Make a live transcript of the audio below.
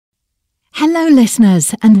Hello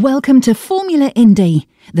listeners and welcome to Formula Indie,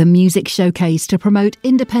 the music showcase to promote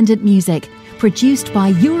independent music, produced by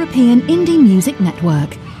European Indie Music Network.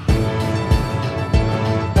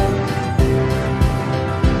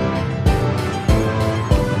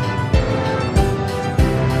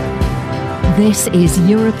 This is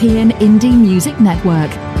European Indie Music Network,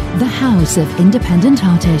 the house of independent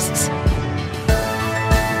artists.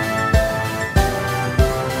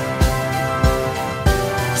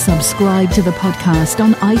 Subscribe to the podcast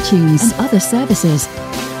on iTunes and other services.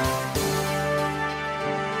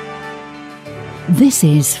 This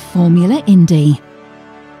is Formula Indie.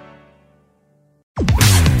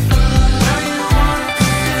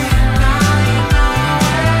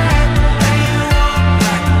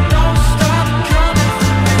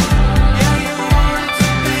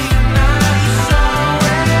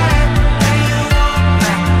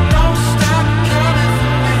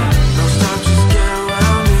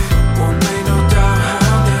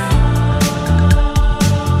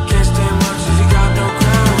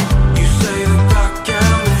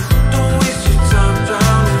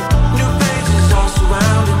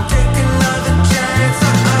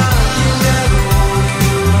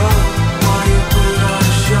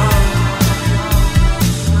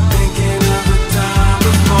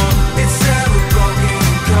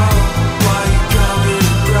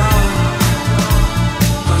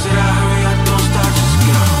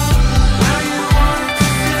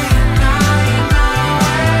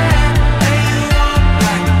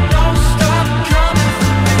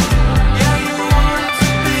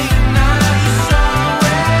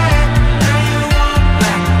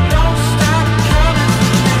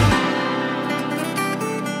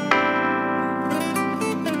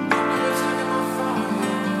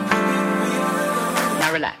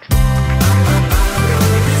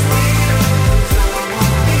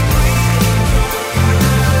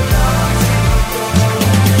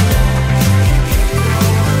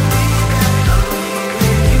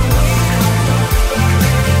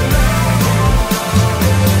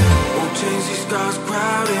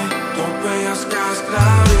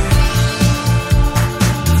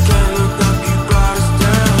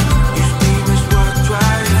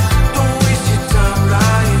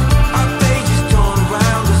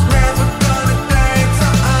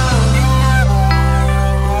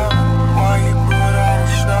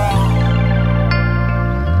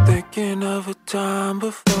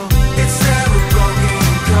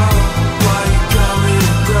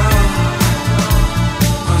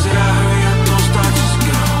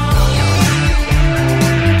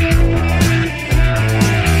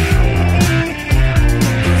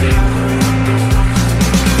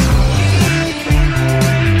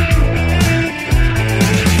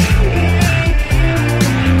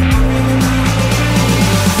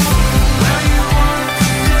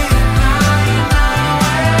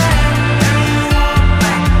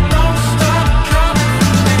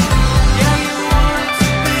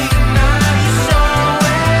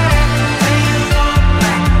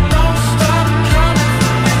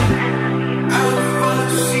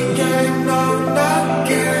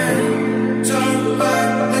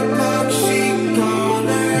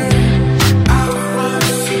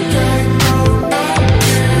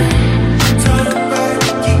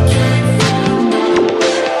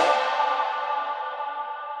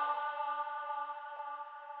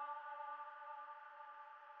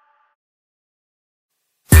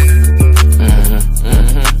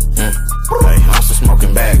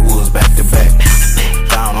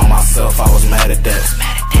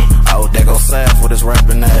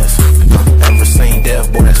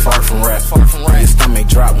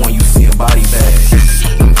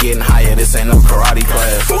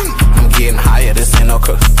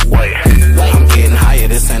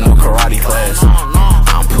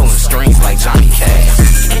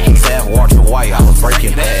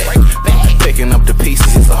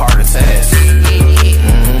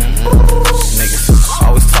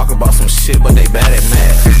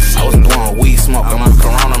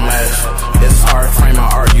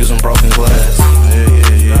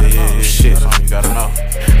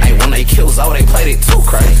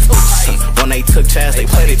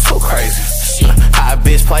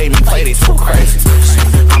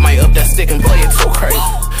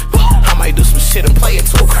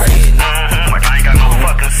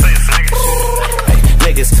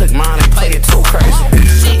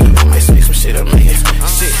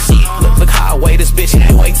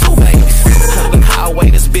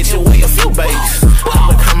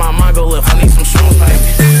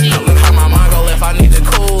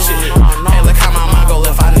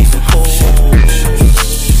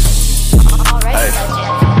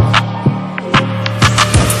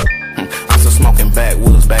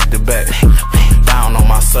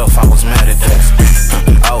 myself, I was mad at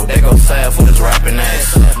that. Oh, there goes Sav with his rapping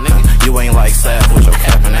ass. You ain't like Sav with your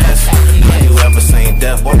capping ass. You ever seen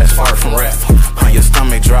death? Boy, that's far from rap. On your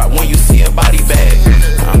stomach drop when you see a body bag.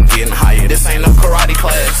 I'm getting higher, this ain't no karate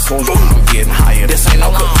class. I'm getting higher, this ain't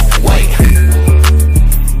no wait.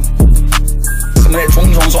 내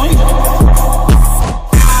종성성이죠.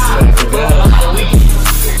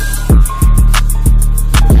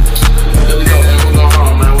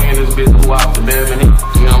 Out the bare minute,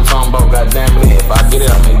 you know what I'm talking about, goddamn it, if I get it,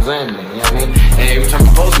 I'm examining it, you know what I mean? And every time I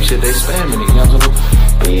post some shit, they spamming it, you know what I'm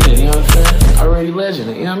saying? But yeah, you know what I'm saying? Already legend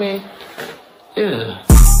it, you know what I mean? Yeah.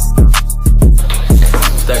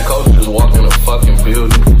 It's that coach just walking in a fucking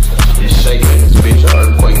building, just shaking this bitch,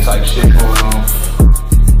 earthquake type shit going on.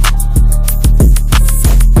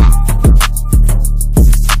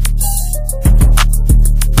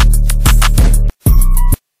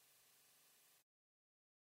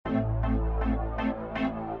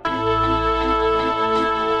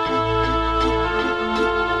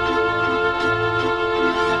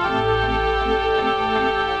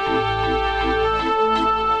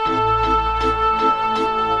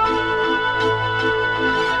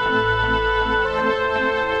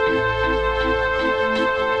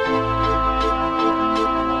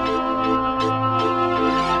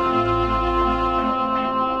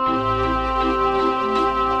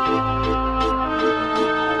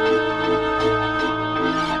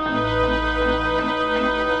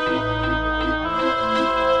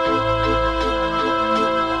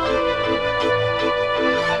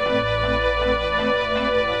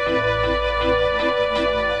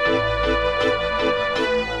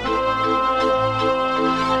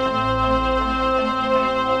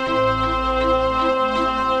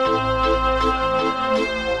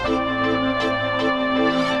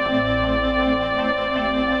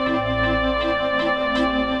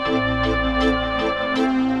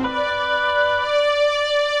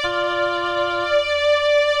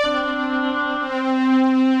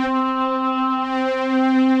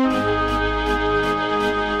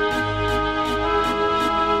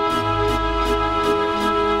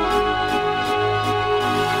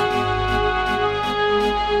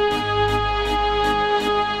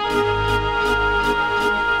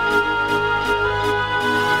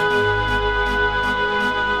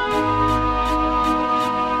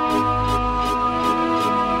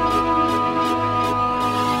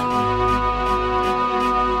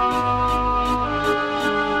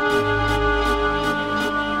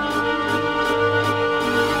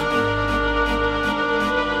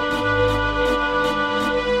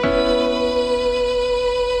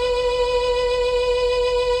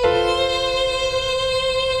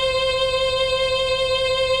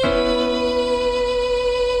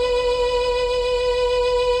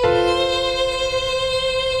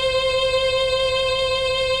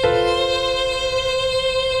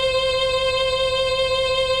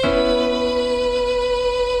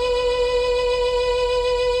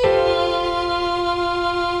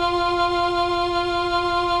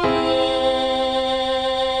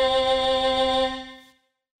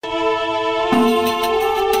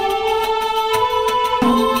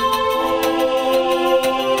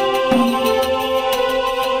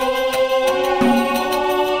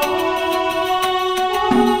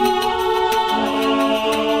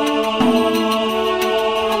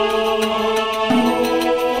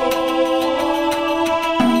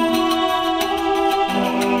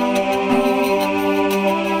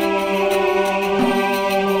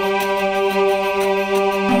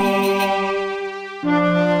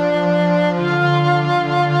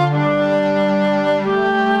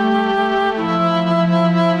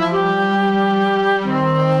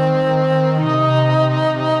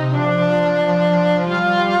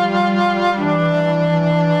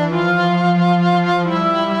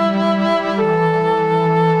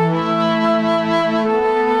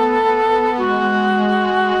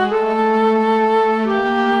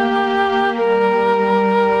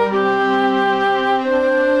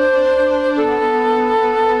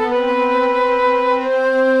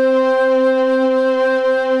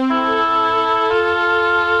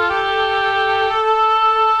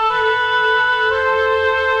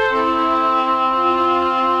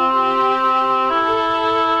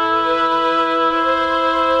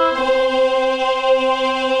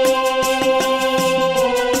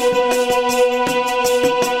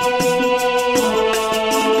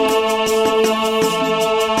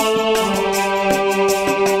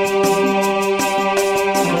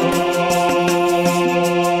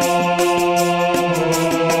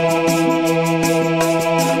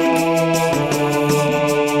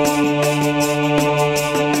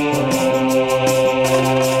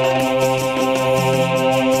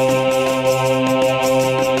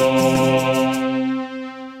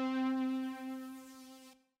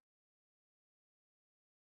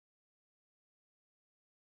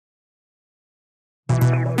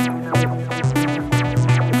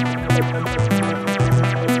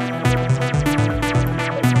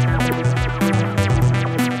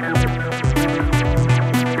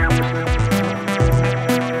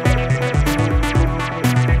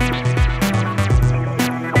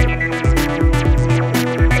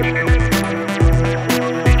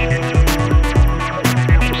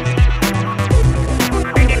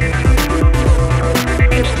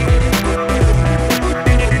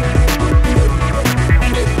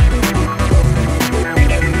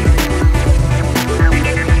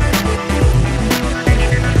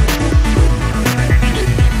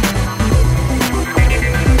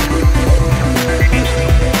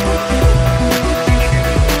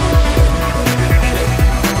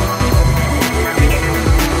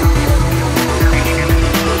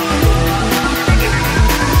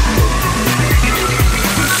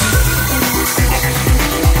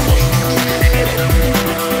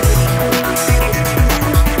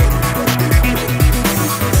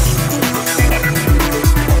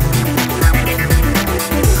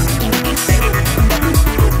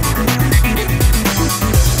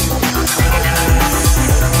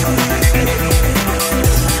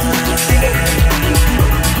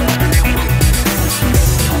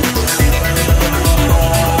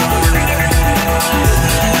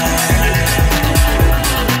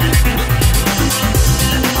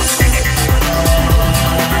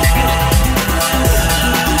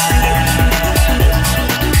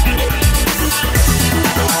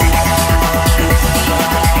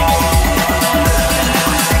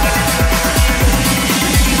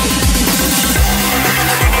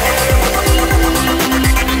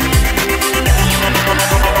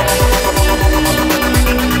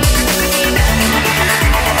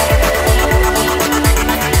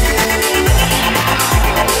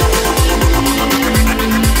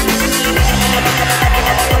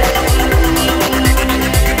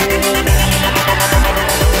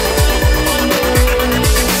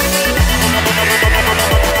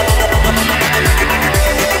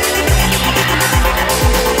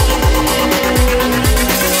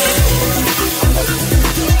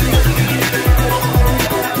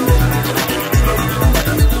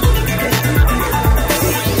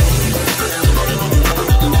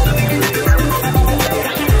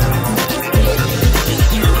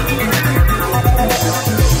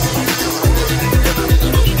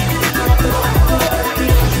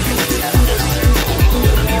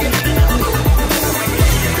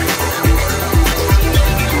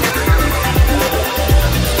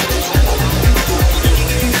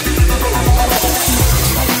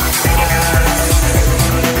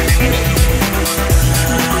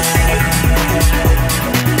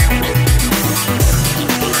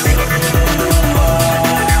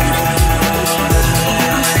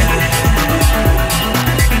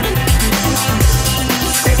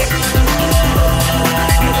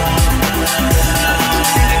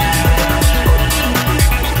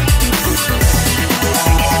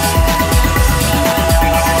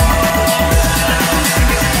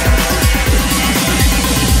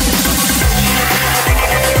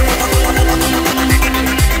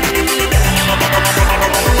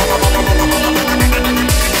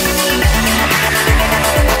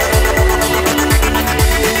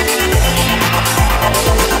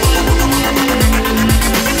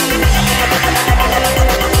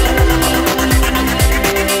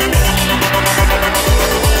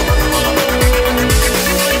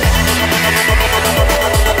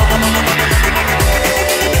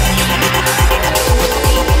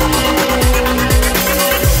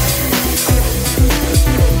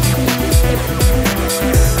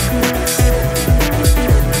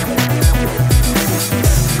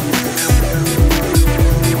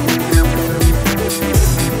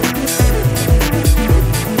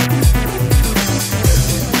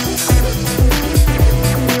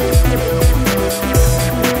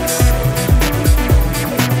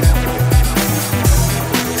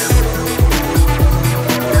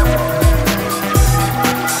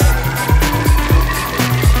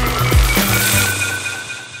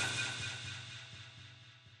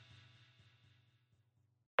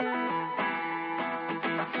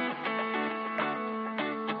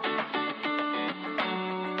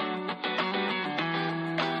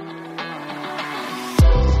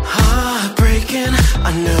 broken.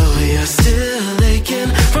 I know you're still aching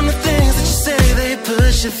from the things that you say they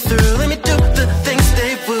push you through. Let me do the things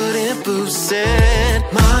they wouldn't boost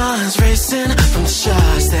it. Mine's racing from the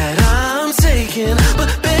shots that I'm taking, but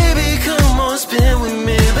baby, come on, spin with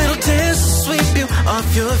me. Little dance to sweep you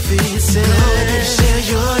off your feet. Say, share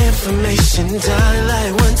your information, dial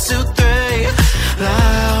like 1, 2, 3.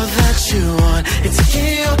 Loud that you want, it's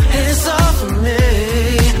taking your hands off of me.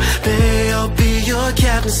 Baby, I'll be your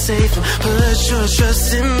captain, safe. Put your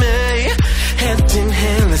trust in me. Hand in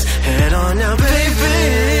hand, let's head on now, baby.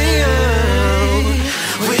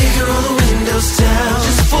 We can roll the windows down,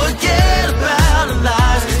 just forget about our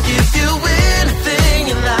lives. Give you anything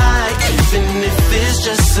you like, even if it's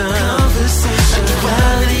just some conversation.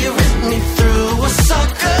 Duality, you rip me through. What's our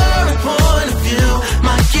current point of view?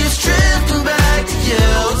 My keeps drifting back to you.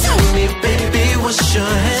 Tell me, baby, what's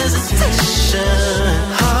your hesitation?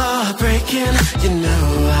 Heartbreaking, you know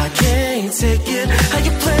I can't take it. How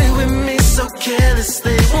you play with me so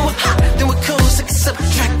carelessly? When we're hot, then we're cold, so can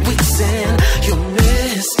subtract weeks in. You're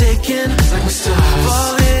mistaken, like my stars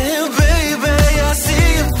falling, baby. I see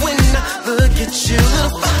it when I look at you.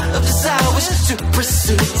 Little fire of desire, wish to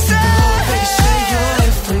pursue. Baby, share your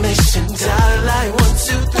information, dial like 1,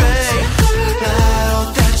 2, 3. All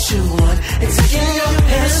that you want, and taking your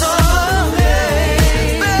hands off me.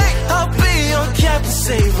 Babe, I'll be your captain,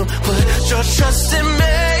 save 'em. Put your trust in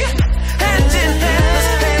me. Hand in hand, let's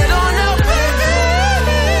head on out, baby.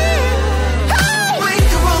 We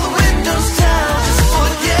can roll the windows down, just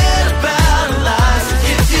forget about our lives.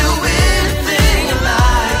 Give you anything you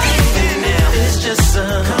like, even if it's just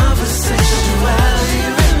some conversation. Duality,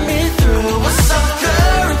 rip me through. What's our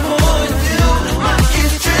current point of view? My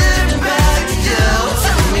keeps drifting back to you.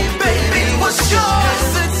 Tell me, baby, what's your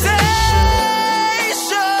hesitation?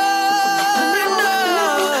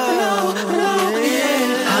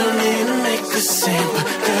 I don't mean to make a scene, but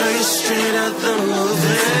girl, you're straight out the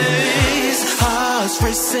movies. Heart's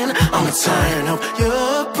racing, I'm tired, hope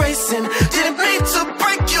you're bracing. Didn't mean to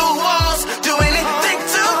break your walls, do anything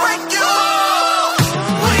to break you.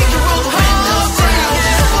 We can roll the windows down,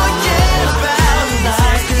 just forget about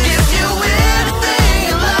life. Give you anything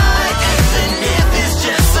you like, even if it's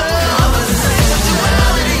just a conversation.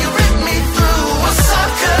 Duality, you rip me through. What's our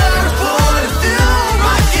current point of view?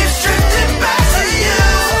 My keeps drifting back to you.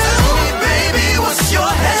 Tell me, baby, what's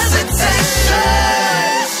your hesitation?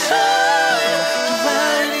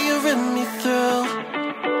 Duality, you rip me through.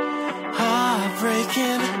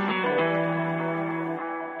 Heartbreaking.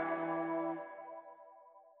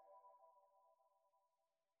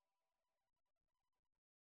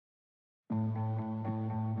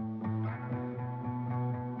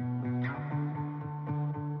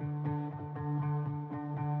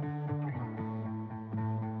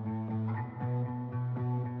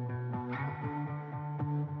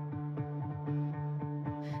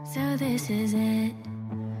 So this is it.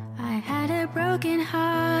 I had a broken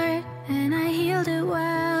heart and I healed it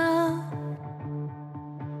well.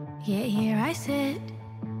 Yet here I sit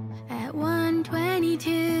at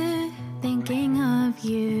 122 thinking of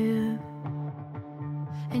you.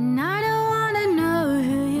 And I don't wanna know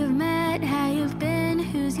who you've met, how you've been,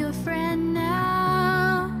 who's your friend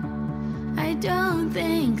now. I don't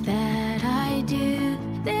think that I do.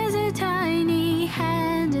 There's a tiny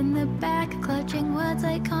hand in the back clutching words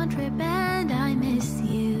like contraband. I miss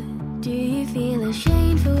you. Do you feel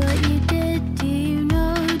ashamed for what you did? Do you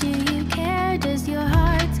know? Do you care? Does your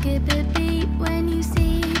heart skip a beat when you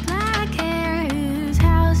see black hair? Whose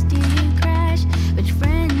house do you crash? Which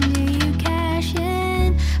friend do you cash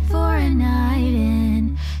in for a night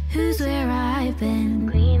in? Who's where I've been?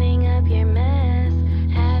 Cleaning up your mess,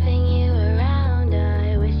 having you around.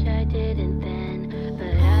 I wish I didn't then,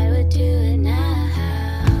 but I would do it now.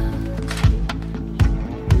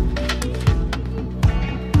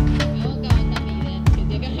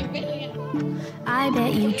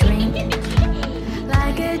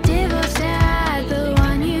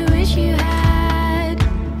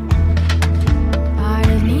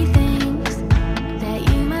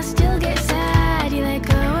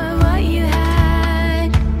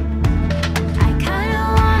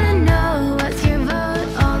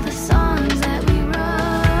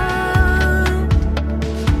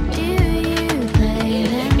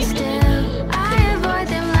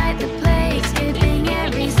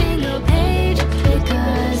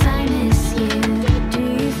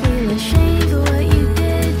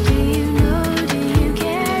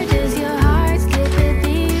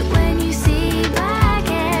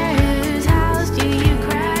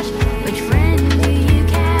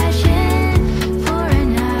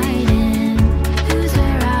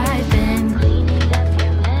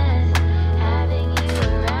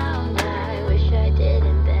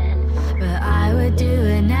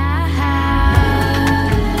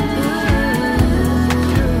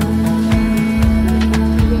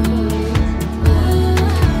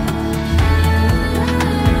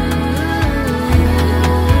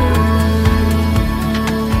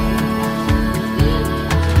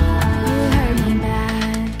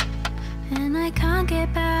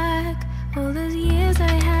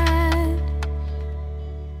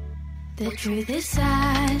 The truth is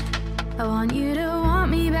sad. I want you to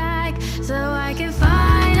want me back so I can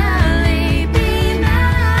finally be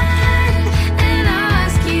mad and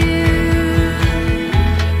ask you.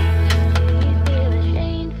 You feel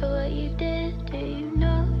ashamed for what you did. Do you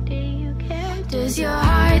know? Do you care? Does your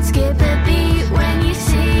heart skip a beat when you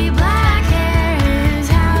see black hair? Whose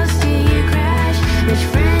house do you crash? Which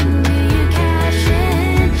friend do you cash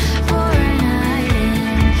in for a night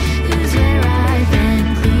in? Who's where I've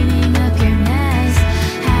been cleaning up your mess,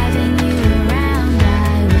 having you around.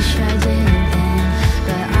 I wish I didn't then,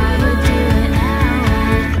 but I would do it now.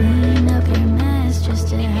 I'd clean up your mess just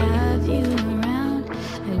to have you around.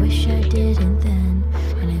 I wish I didn't then,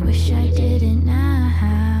 and I wish I didn't now.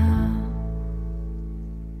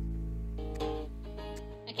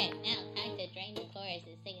 Okay, now time to drain the chorus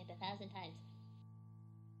and sing it 1,000 times.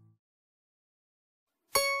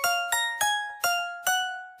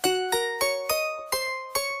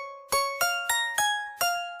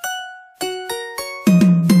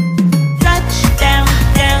 Touchdown,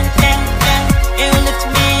 down, down, down. You lift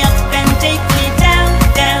me up and take me down,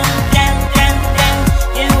 down, down, down, down.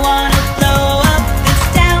 You wanna blow up this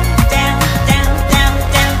town, down, down, down,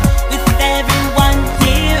 down. With everyone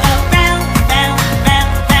here around, round,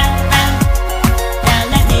 round, round, round. Now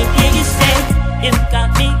let me hear you say, you got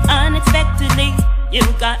me unexpectedly. You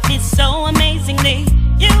got me so amazingly.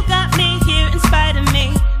 You got me here in spite of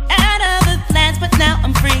me. Out of the plans, but now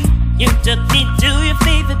I'm free. You took me to your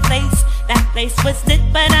favorite place. That place was lit,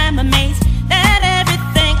 but I'm amazed that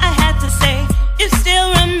everything I had to say, you still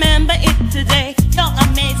remember it today. You're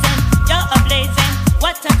amazing, you're ablazing.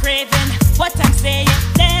 What I'm craving, what I'm saying.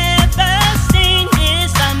 Never seen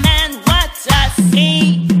is a man what I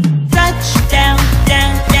see. Touchdown,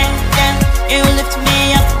 down, down, down. You lift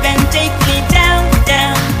me up and take me down,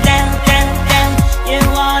 down, down, down, down. You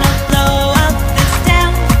wanna blow up this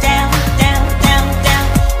town, down, down, down, down.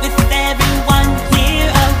 With everyone here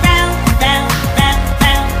around, round, round,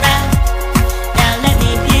 round, round.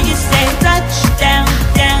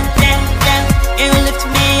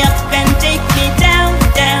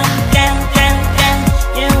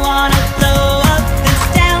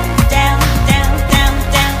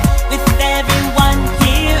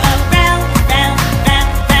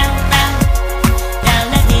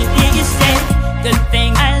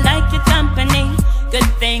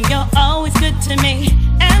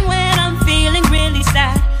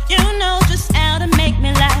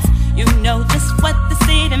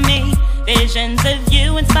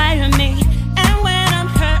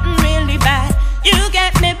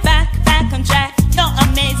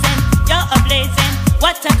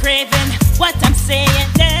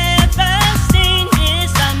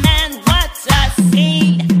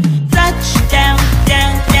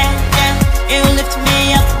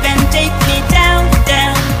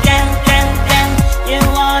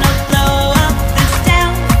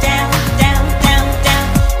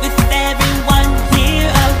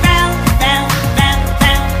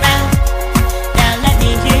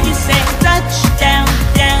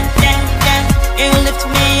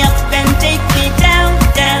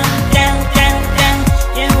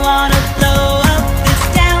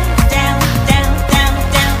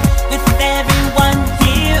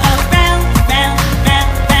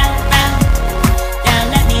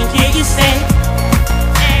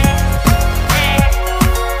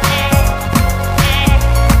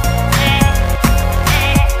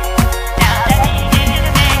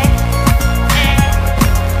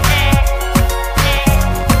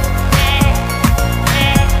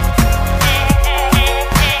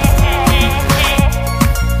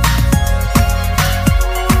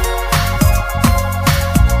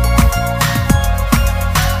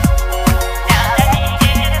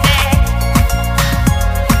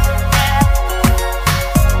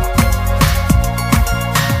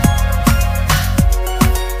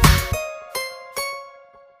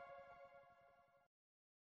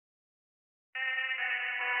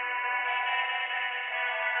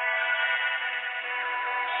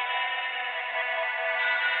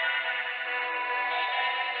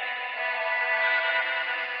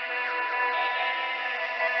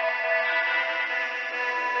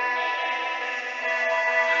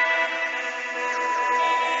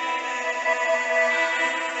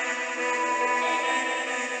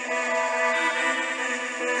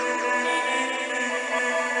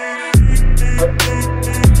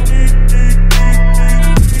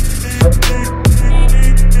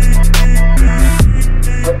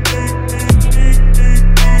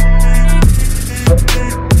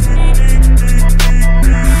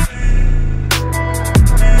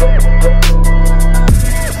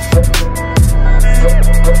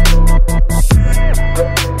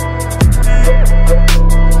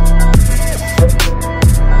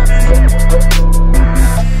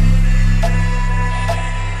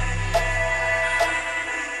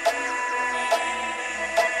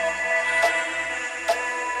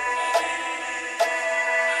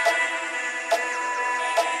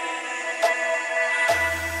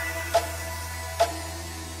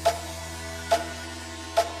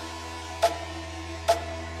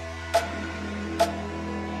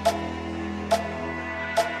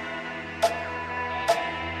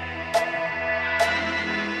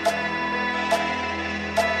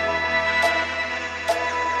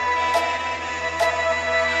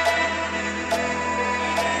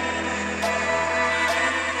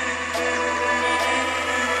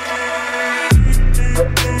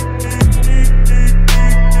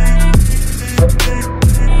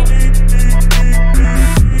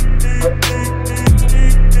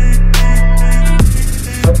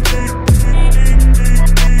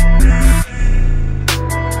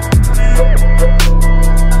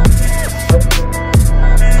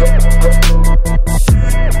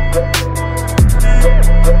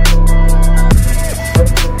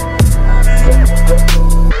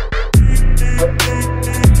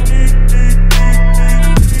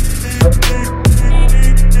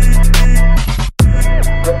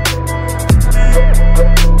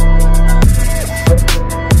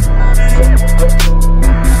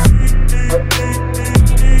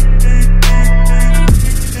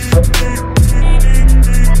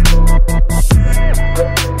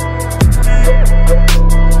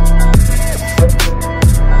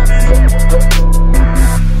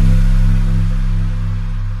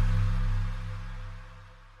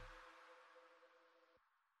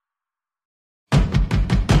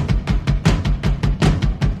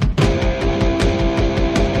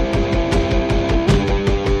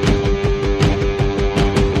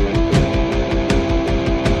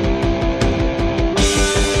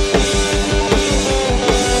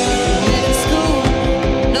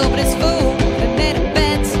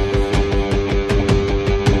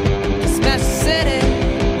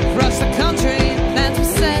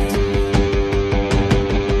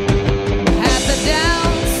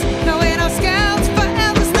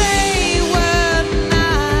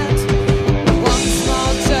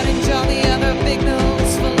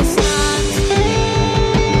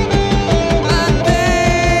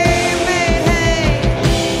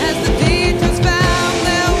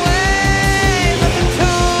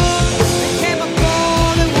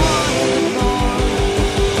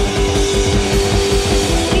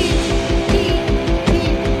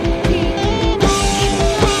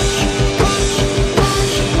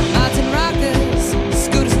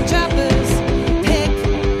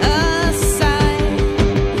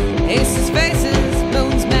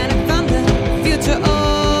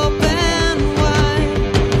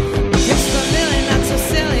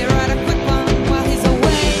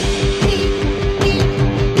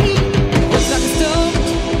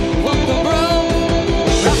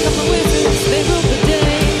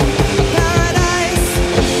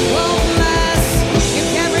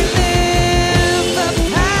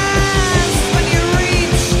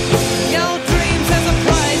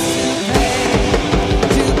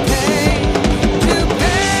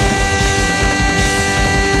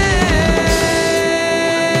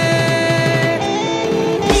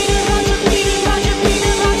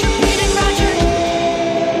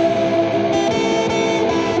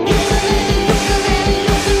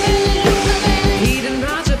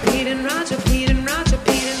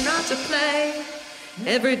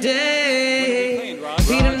 every day.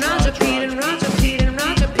 Pete and Roger, Pete and Roger, Pete and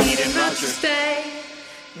Roger, Pete and Roger, stay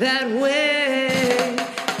that way.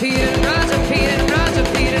 Pete and Roger, Pete and Roger,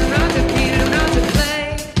 Pete and Roger, Pete and Roger,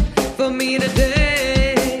 play for me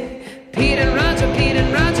today. Pete and Roger, Pete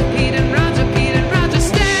and Roger, Pete and Roger, Pete and Roger,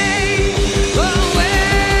 stay away.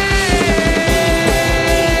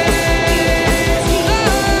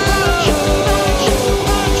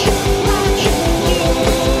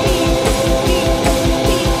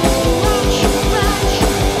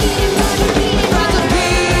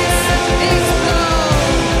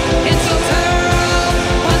 It's so terrible.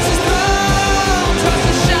 Once it's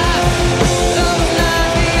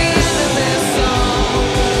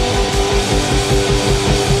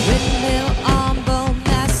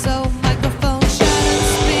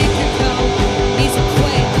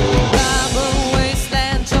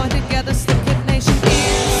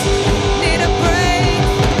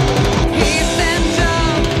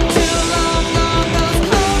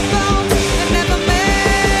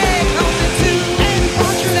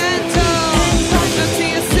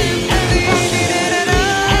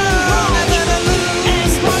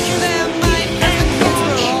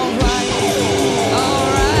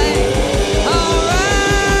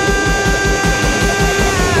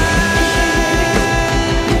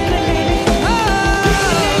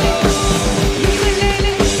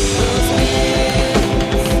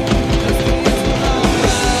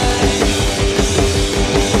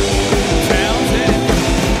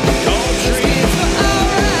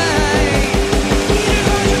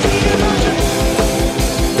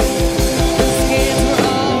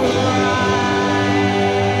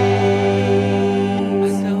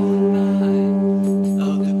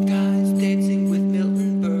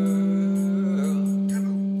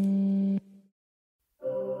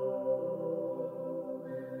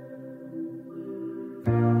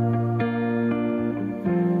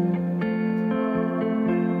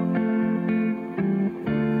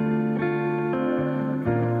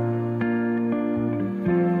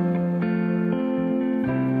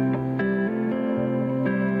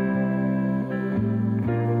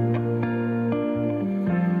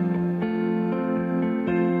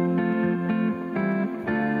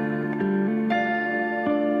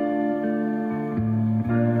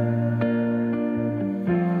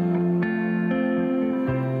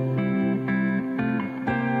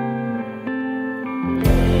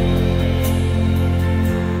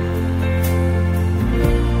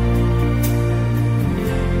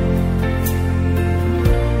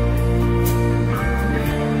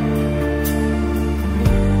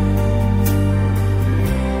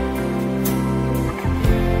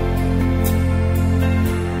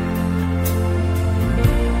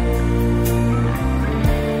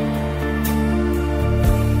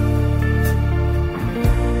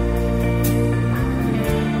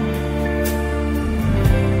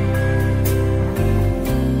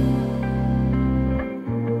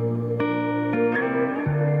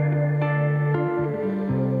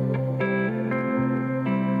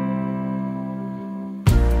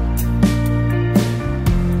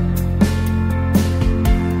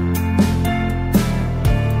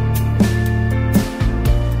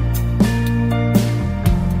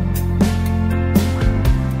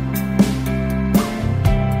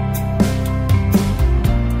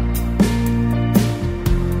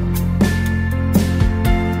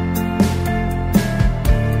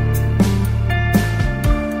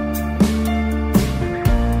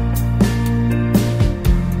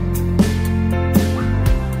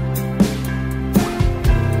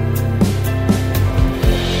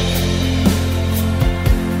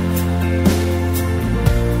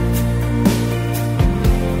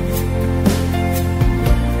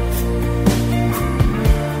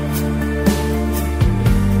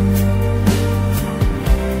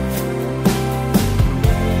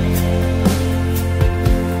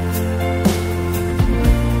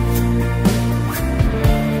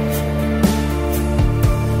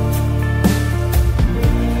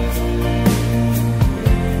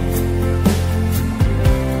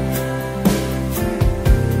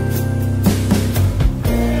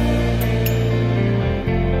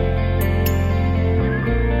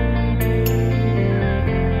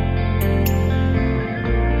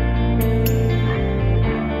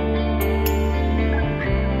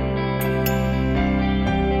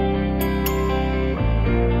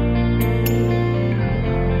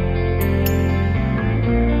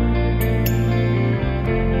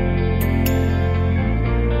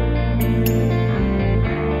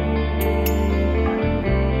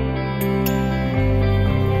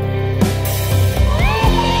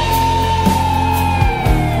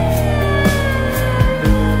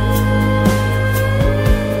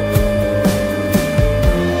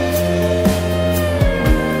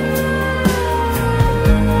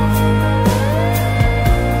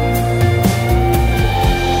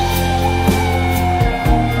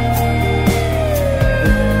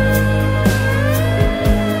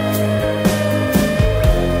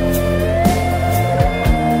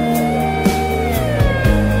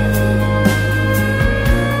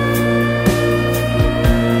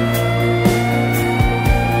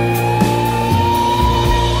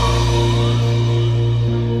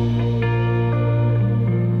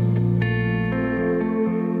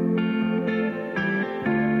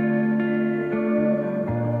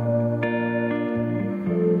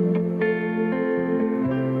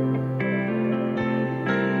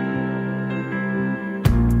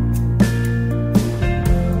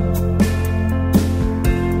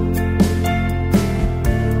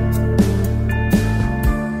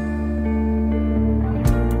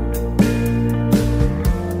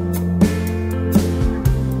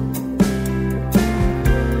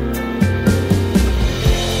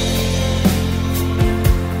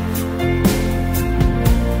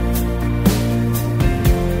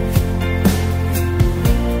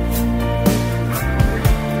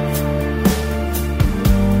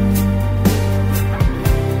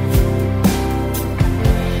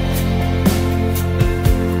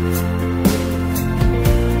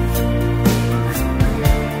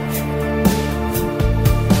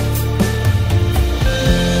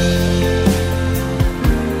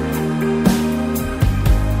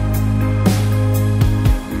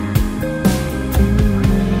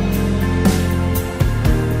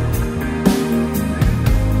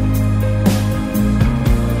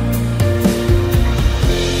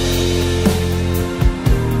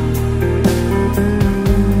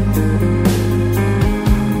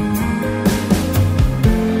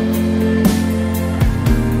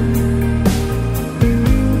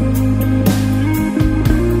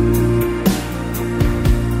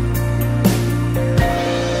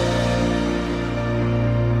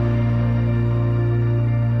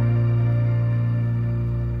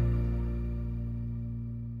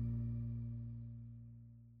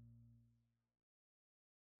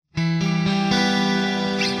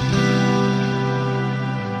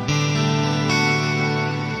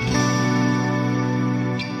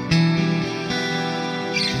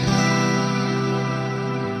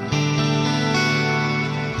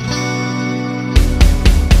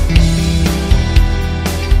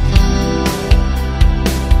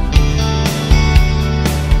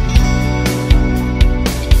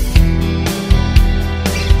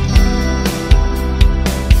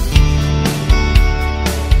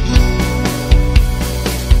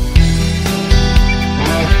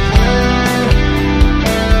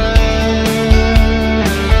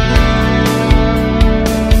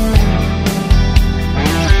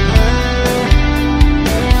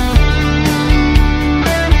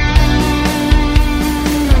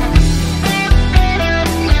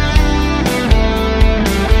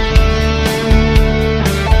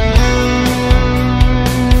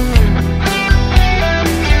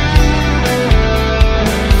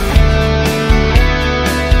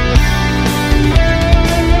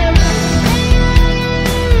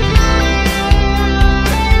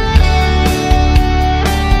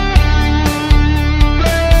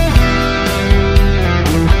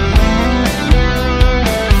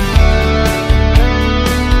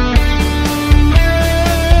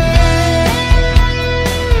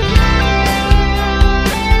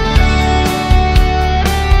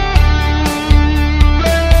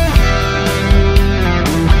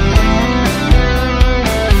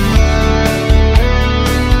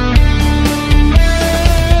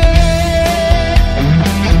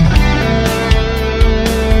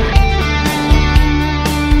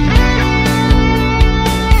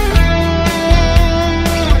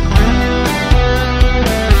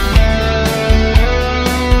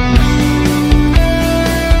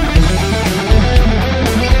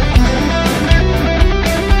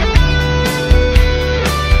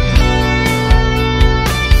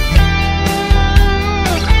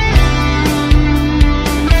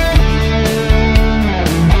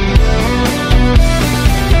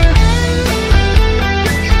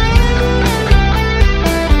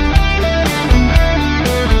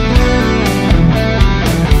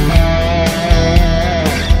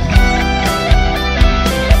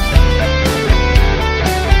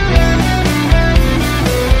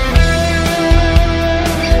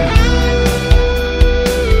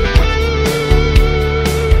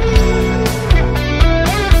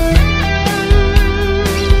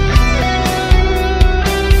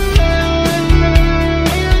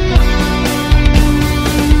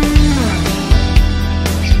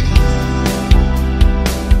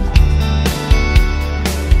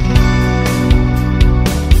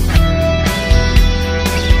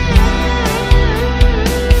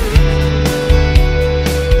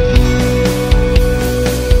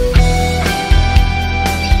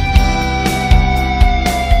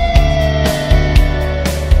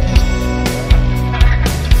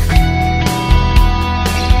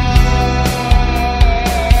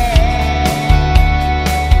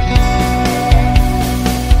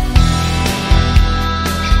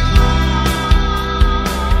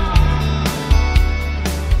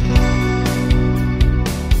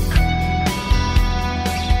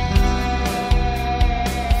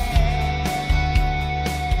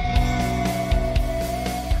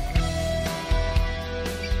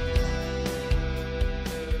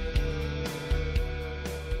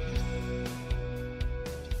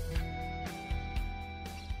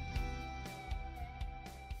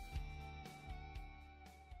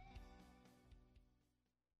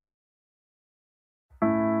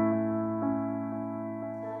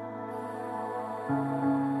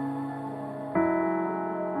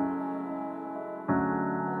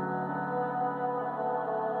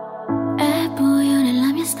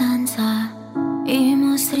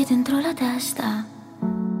dentro la testa.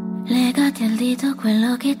 Legati al dito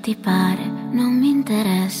quello che ti pare, non mi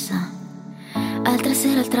interessa. Altra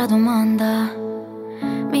sera, altra domanda.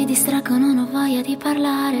 Mi distraggo, non ho voglia di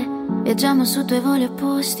parlare. Viaggiamo su due voli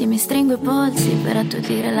opposti, mi stringo i polsi per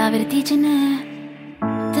attutire la vertigine.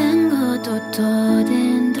 Tengo tutto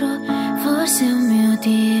dentro, forse è un mio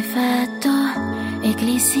difetto.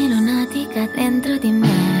 Eclissi lunatica dentro di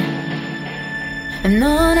me.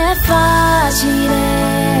 Non è facile,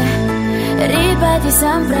 ripeti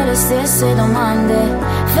sempre le stesse domande.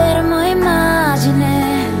 Fermo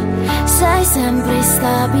immagine, sei sempre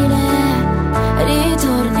instabile.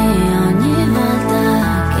 Ritorni ogni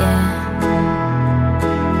volta che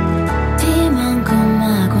ti manco,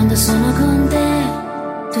 ma quando sono con te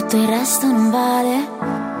tutto il resto non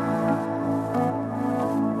vale.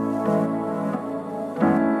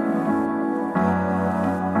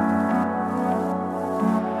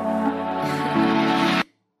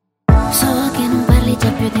 Già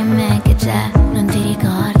più di me che c'è, non ti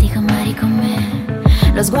ricordi come eri con me.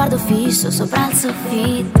 Lo sguardo fisso sopra il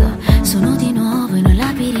soffitto, sono di nuovo in un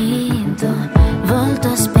labirinto.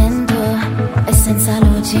 Volto spento e senza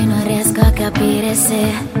luci non riesco a capire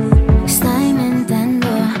se stai mentendo.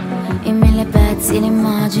 In mille pezzi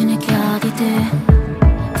l'immagine che ho di te.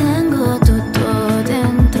 Tengo tutto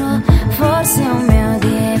dentro, forse è un mio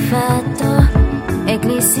difetto.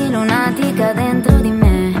 Eclissi lunatica dentro di me.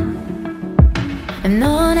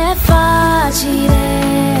 Non è facile,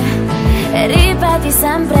 ripeti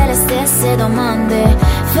sempre le stesse domande.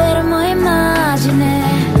 Fermo immagine,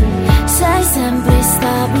 sei sempre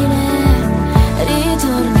instabile.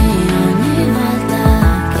 Ritorni ogni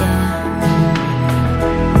volta che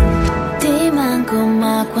ti manco,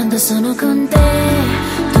 ma quando sono con te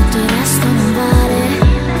tutto il resto non vale.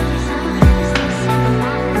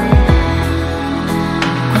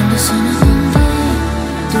 Quando sono con te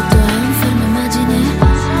tutto è un fermo immagine.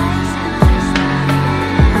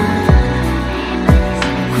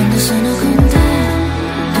 Quando sono con te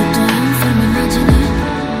tutto è un fermo immagine.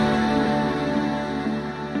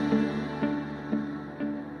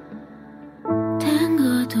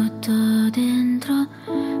 Tengo tutto dentro,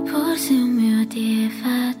 forse è un mio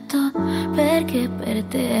difetto, perché per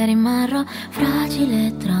te rimarrò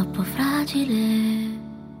fragile, troppo fragile.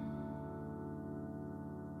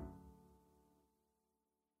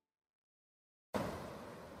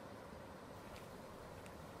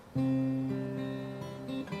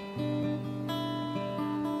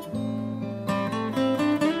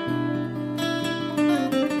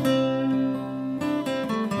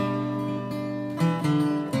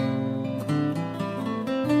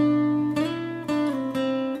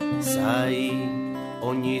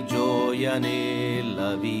 Ogni gioia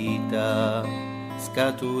nella vita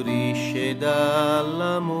scaturisce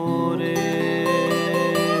dall'amore.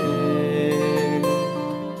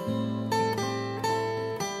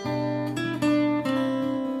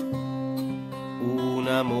 Un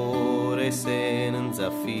amore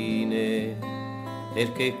senza fine,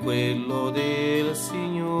 perché è quello del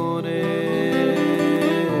Signore.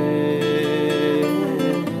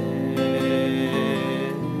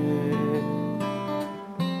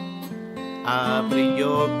 Apri gli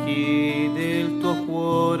occhi del tuo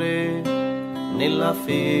cuore, nella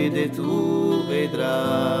fede tu vedrai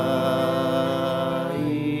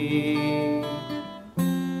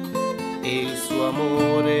e il suo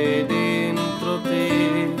amore dentro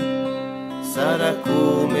te sarà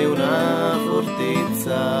come una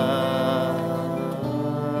fortezza.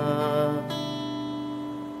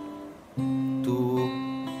 Tu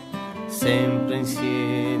sempre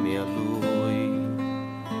insieme a lui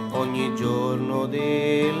ogni giorno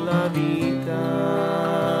della vita.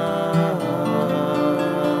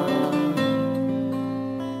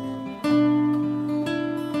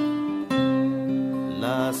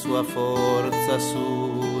 La sua forza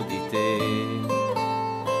su di te,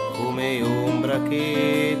 come ombra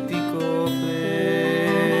che ti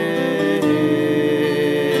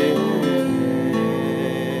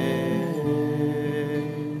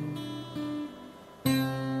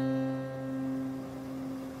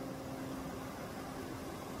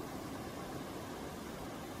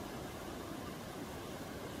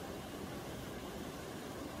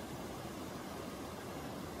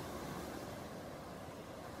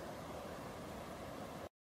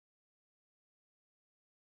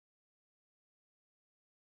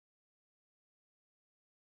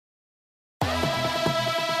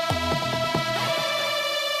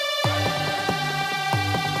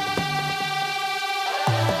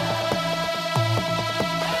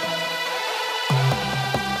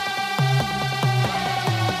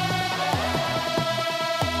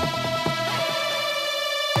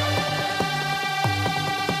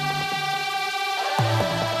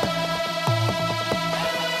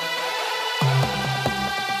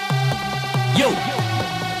Yo.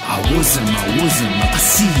 Awuzma,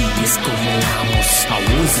 así es como vamos.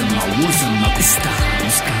 Awuzma,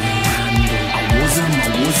 estamos caminando.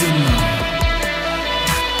 Awuzma.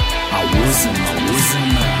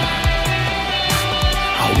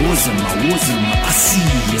 Así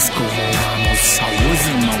es como vamos.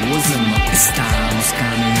 Awuzma, estamos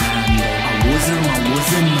caminando.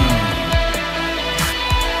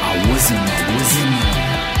 Awuzma.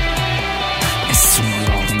 Es un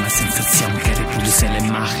olor, una sensación que reproduce la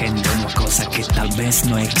imagen de una cosa que tal vez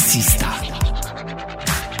no exista.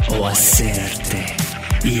 O hacerte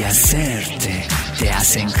te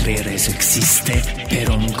hacen creer eso existe,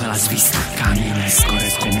 pero nunca lo has visto. Caminas,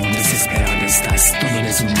 corres como un desesperado, estás todo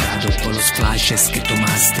deslumbrado por los flashes que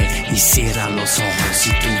tomaste y cierras los ojos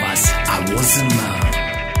y tú vas a Awuzma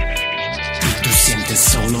y tú sientes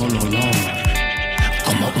solo el olor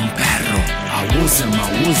como un perro. Awuzma,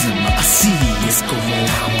 así es como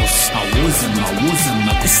vamos.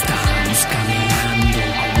 Awuzma, estamos caminando.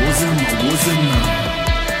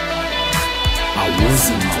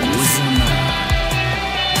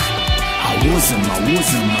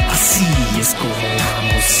 Awuzma, así es como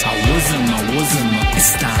vamos. Awuzma,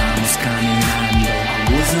 estamos caminando.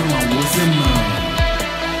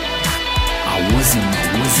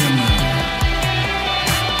 Awuzma.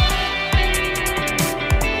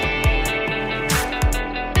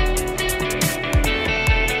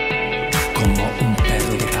 Como un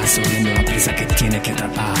perro de casa oliendo la presa que tiene que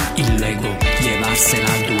atrapar y luego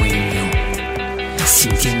llevársela al dueño,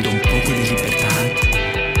 sintiendo un poco de libertad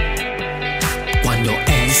cuando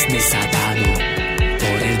es desatado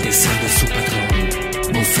por el deseo de su patrón.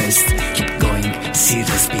 Move fast, keep going, sin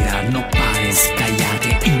respirar, no pares,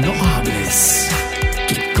 cállate y no hables.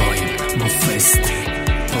 Keep going, move fast,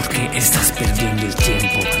 porque estás perdiendo el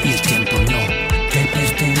tiempo y el tiempo no te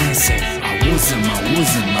pertenece. Awuzma,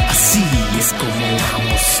 así es como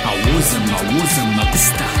vamos. Awuzma,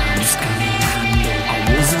 estamos caminando.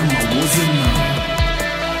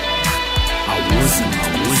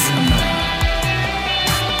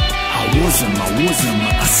 Awuzma,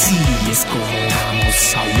 así es como vamos.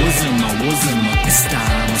 Awuzma,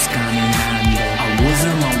 estamos caminando.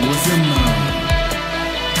 Awuzma.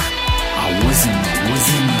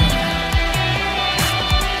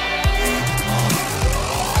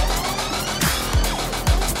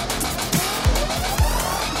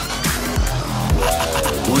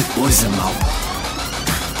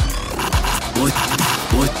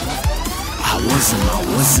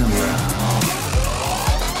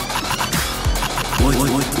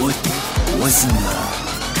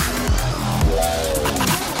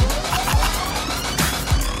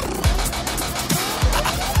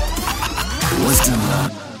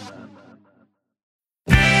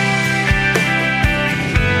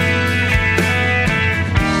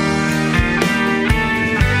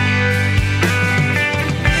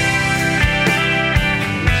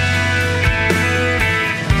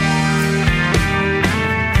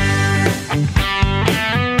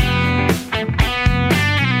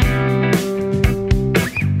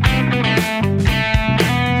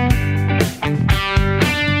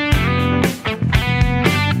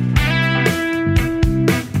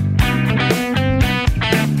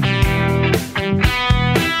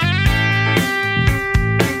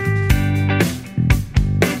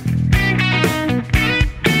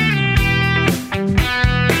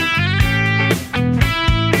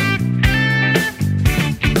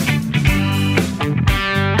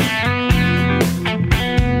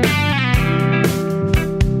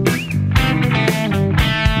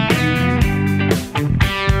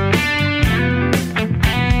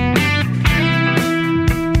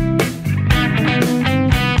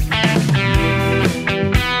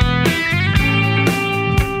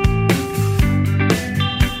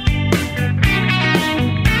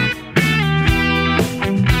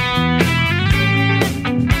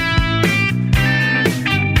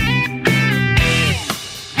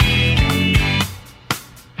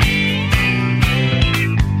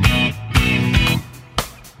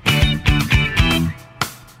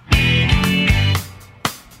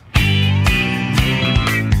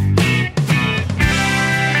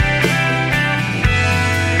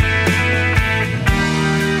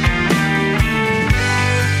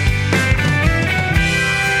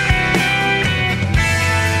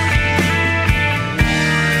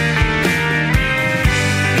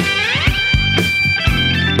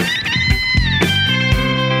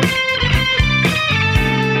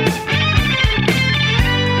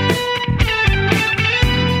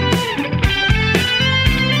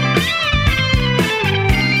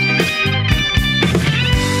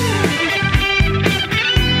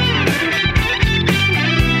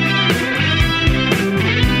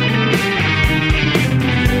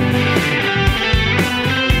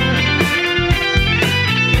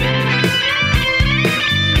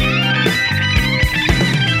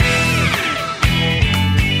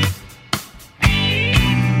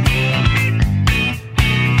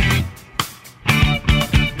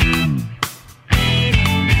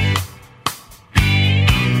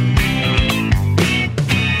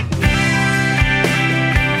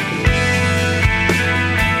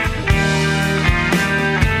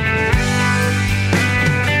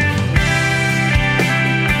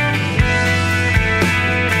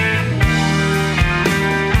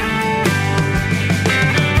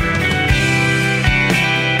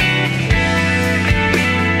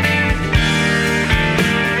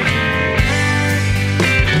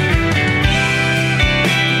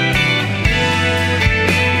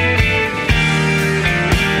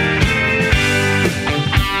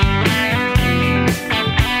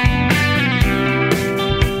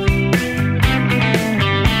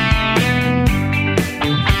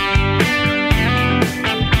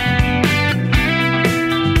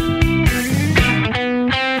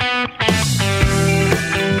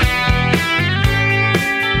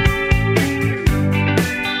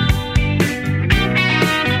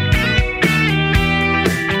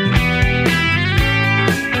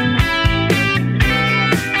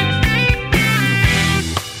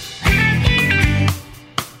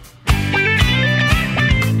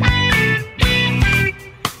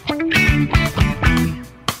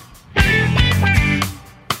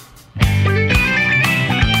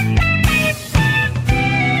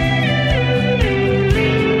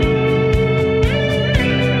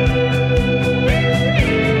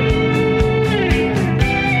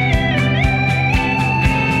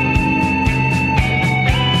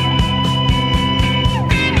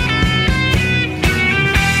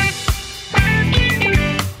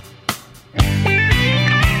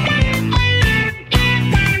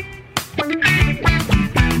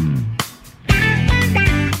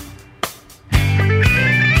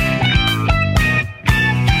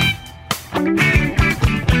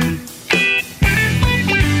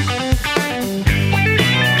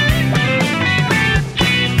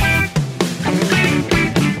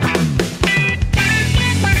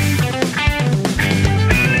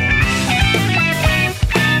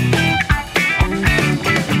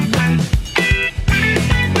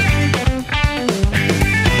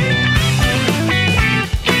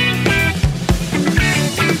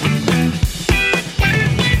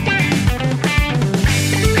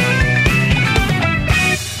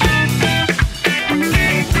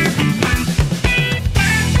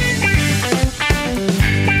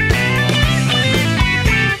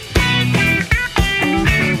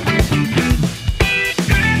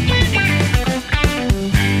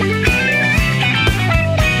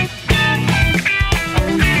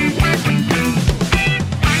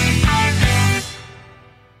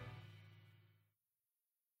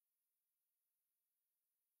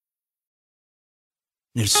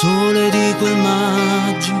 Nel sole di quel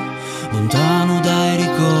maggio, lontano dai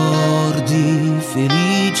ricordi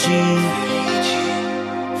felici,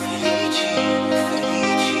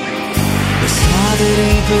 le strade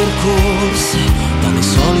ripercorse dalle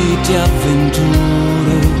solite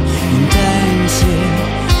avventure, intense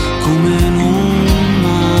come non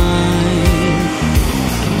mai.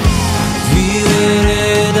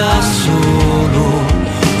 Vivere da solo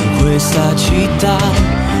in questa città,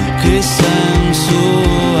 che senso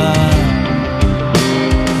ha?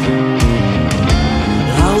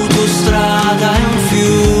 L'autostrada è un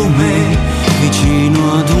fiume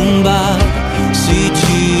vicino ad un bar, si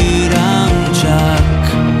gira un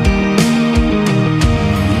jack.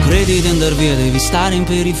 Non credi di andar via, devi stare in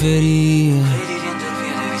periferia.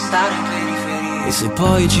 E se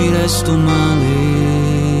poi ci resto male,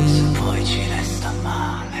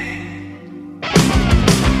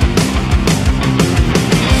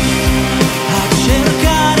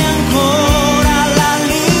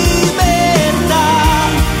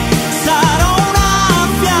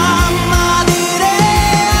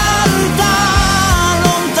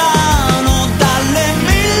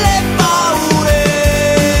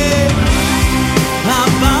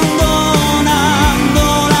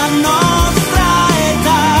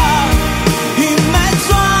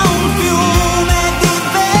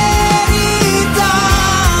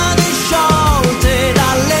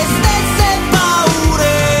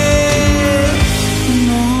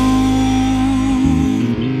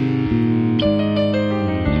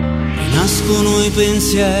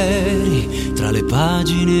 pensieri tra le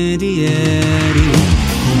pagine di ieri,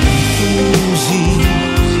 confusi.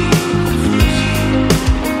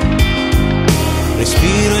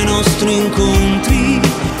 Respiro i nostri incontri,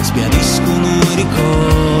 sbiadiscono i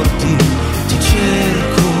ricordi. Ti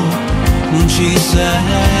cerco, non ci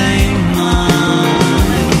sei mai.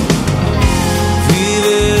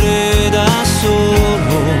 Vivere da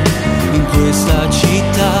solo in questa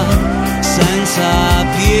città senza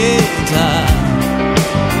pietà.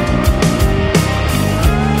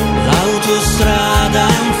 L'autostrada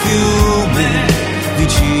è un fiume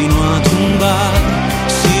vicino ad un bar,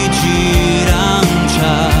 si gira un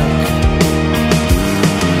jack.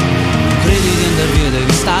 Credi di andar via,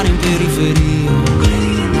 devi stare in periferia.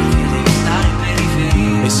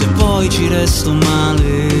 E se poi ci resto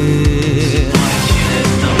male,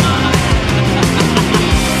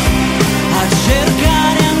 a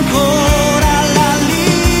cercare ancora la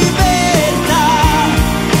libertà,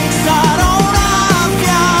 sarò una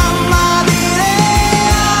fiamma di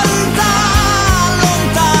realtà,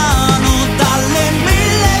 lontano dalle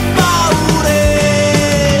mille paure,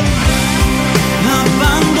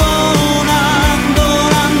 abbandonando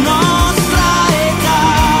la nostra età,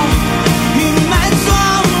 in mezzo a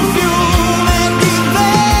un fiume di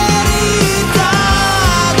verità.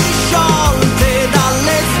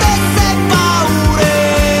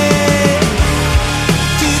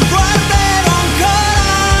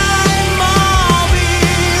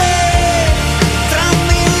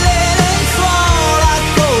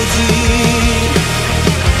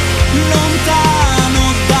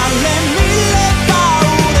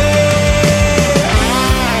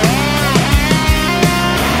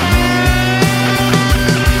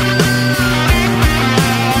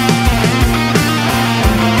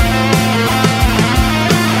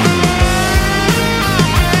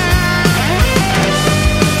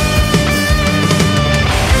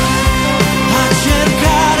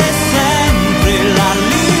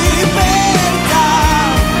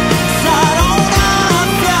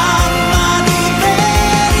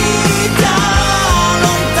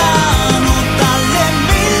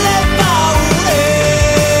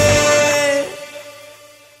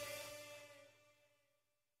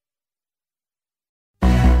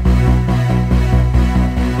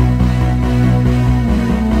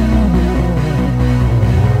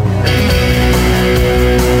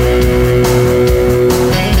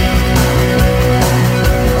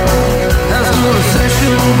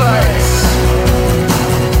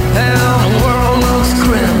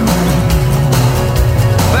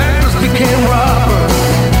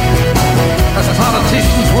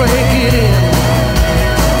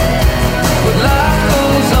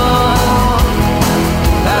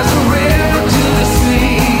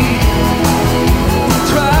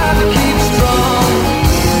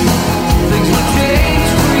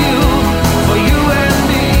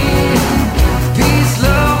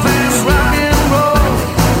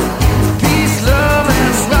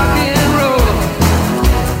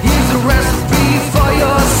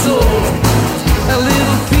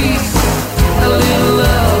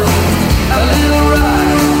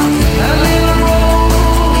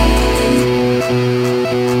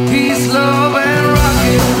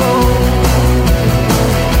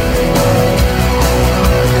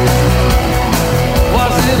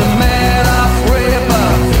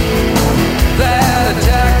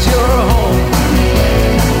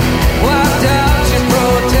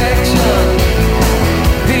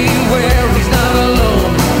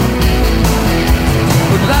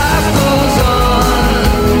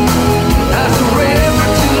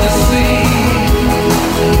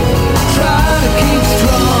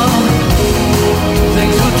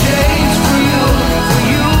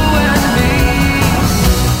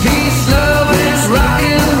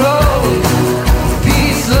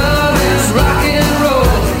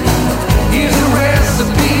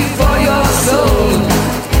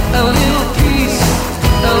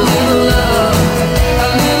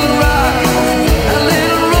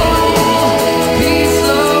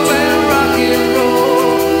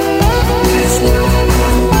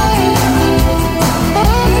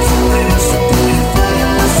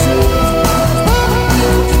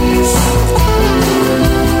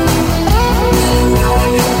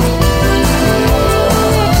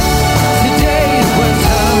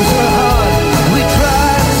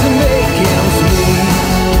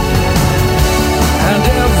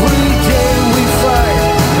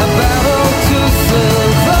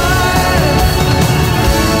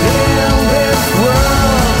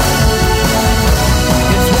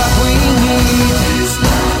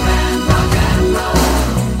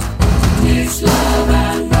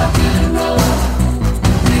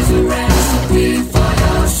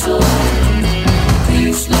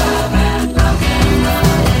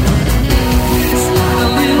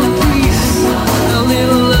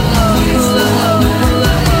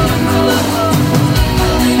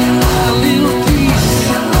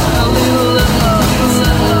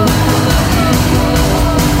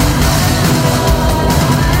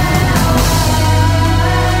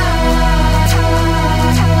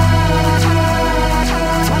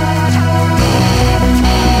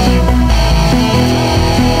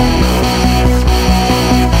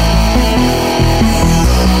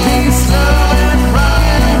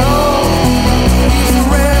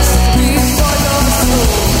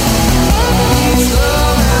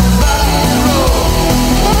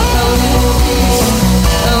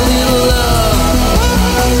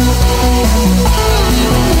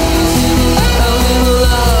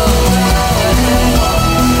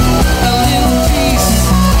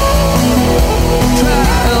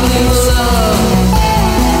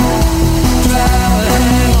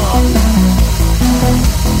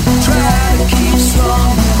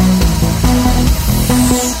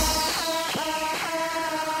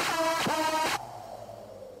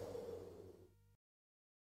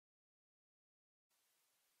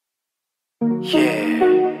 Yeah,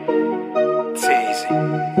 it's easy.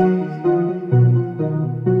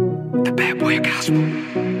 The bad boy gospel.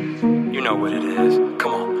 You know what it is.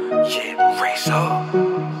 Come on, yeah, raise up.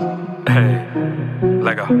 Hey,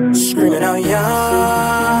 let go. Screaming out,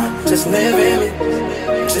 yeah, just live in me.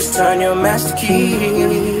 Just turn your master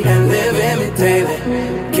key and live in me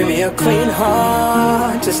daily. Give me a clean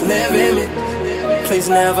heart, just live in me. Please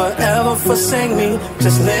never ever forsake me,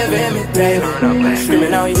 just live in me daily.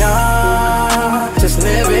 Screaming out, yeah, just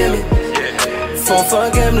live in me. For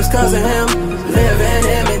forgiveness cause of him, living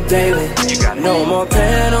in me daily. No more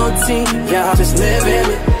penalty, yeah, just live in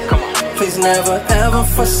me. Please never ever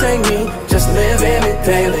forsake me, just live in it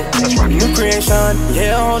daily. New creation,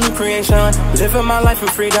 yeah, whole new creation. Living my life in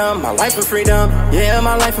freedom, my life in freedom. Yeah,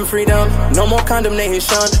 my life in freedom. No more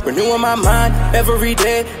condemnation. Renewing my mind every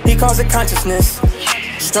day. He calls it consciousness.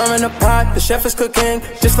 Stirring the pot, the chef is cooking.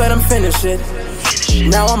 Just let him finish it.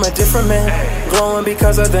 Now I'm a different man, glowing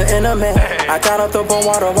because of the inner man. I got out the boat,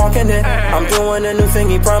 water, walking it. I'm doing a new thing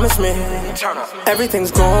he promised me.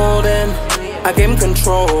 Everything's golden, I gave him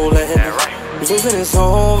control and losing is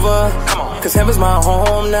over, cause heaven's my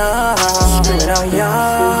home now. Screaming out,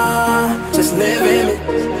 yeah, just live in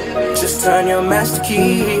me. Just turn your master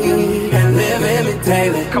key and live in me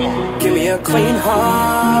daily. Give me a clean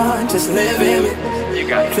heart, just live in me.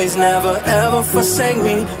 Please never ever forsake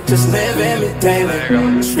me, just live in me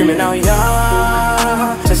daily. Screaming out,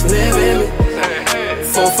 yeah, just live in me.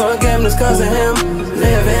 For forgiveness cause of him,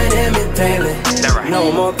 living in me daily.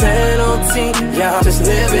 No more penalty, yeah, just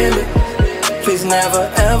live in me. Please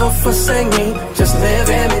never ever forsake me, just live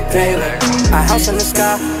in me daily. A house in the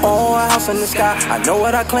sky, oh, a house in the sky. I know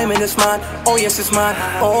what I claim it is mine, oh yes it's mine.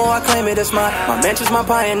 Oh, I claim it is mine, my mansion's my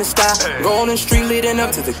pie in the sky. Golden street leading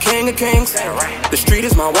up to the King of Kings. The street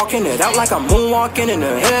is my walking it out like I'm moonwalking in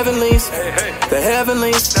the heavenlies. The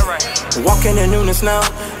heavenlies, walking in newness now.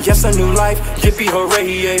 Yes, a new life, yippee hooray,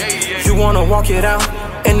 yeah. You wanna walk it out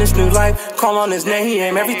in this new life, call on his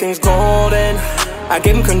name. Everything's golden, I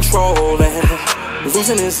gave him control and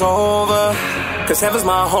losing is over, cause heaven's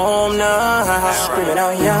my home now. Screaming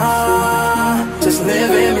out, yeah, just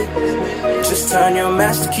live in me. Just turn your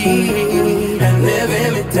master key and live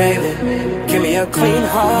in me daily. Give me a clean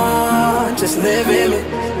heart, just live in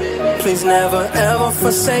me. Please never ever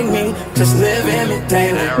forsake me, just live in me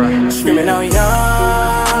daily. Screaming out,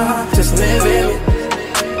 yeah, just live in me.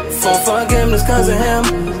 For forgiveness cause of him,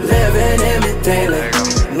 living in me daily.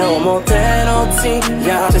 No more penalty,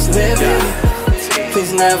 yeah, just live in me.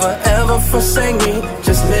 Please never ever forsake me,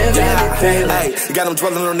 just live in it daily. Hey, got them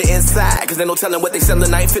dwelling on the inside, cause they no telling what they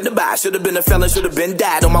selling, I ain't fit to buy. Should've been a felon, should've been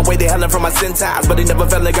died. On my way, they hellin' from my sin ties, but they never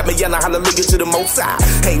fell and got me yelling hallelujah to the most high.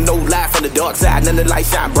 Ain't no lie from the dark side, none of the light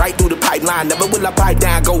shine bright through the pipeline. Never will I pipe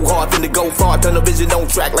down, go hard, then to go far. Turn the vision on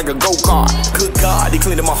track like a go-kart. Good God, he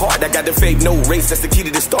cleaning my heart, I got the faith, no race, that's the key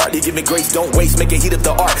to the start. He give me grace, don't waste, make it heat up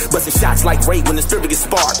the art. Busting shots like rape when the spirit gets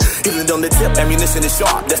sparked. Healing on the tip, ammunition is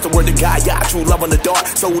sharp, that's the word of God, yeah, true love on the dark.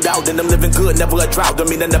 Sold out, then I'm living good, never a drought. Don't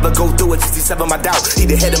mean I never go through it, 67 my doubt. He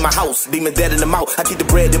the head in my house, demon dead in the mouth. I keep the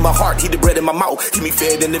bread in my heart, he the bread in my mouth. Keep me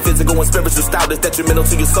fed in the physical and spiritual style. That's detrimental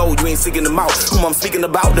to your soul, you ain't seeking them out. Whom I'm speaking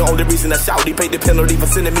about, the only reason I shout. He paid the penalty for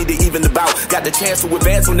sending me to even about. Got the chance to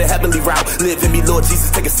advance on the heavenly route. Live in me, Lord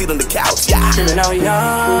Jesus, take a seat on the couch, yeah. Screaming out,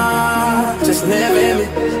 yeah, just live in me.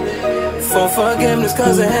 For forgiveness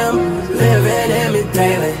cause of him, living in me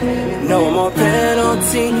daily. No more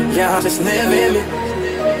penalty, yeah, just live in me.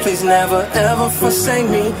 Please never ever forsake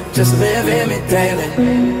me, just live in me daily.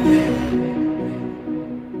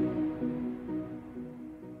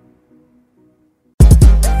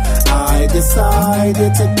 I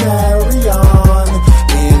decided to carry on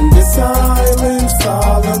in the silence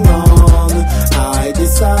all alone. I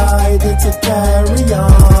decided to carry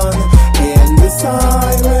on in the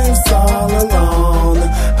silence all alone.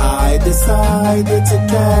 I decided to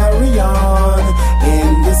carry on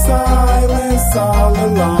in the silence all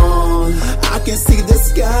alone. I can see the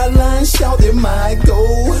skyline shouting my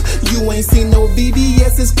goal. You ain't seen no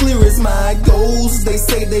VVS as clear as my goals. They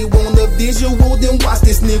say they want a visual, then watch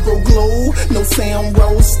this Negro glow. No Sam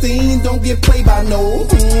Rothstein, don't get played by no.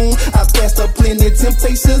 I passed up plenty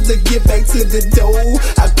temptations to get back to the dough.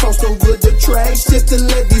 I crossed over the tracks just to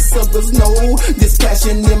let these suckers know. This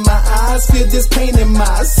passion in my eyes, feel this pain in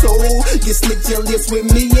my soul. You slick your lips with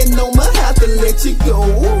me and I'ma have to let you go.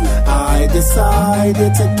 I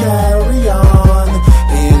decided to carry on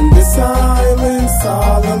in the silence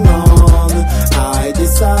all alone. I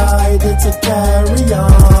decided to carry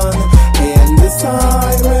on in the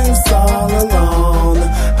silence all alone.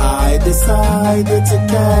 I decided to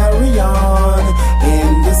carry on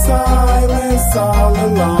in the silence all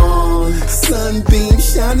alone. Sunbeam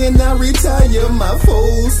shining, I retire my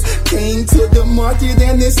foes. Came to the market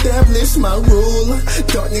and established my rule.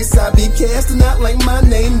 Darkness I be casting out like my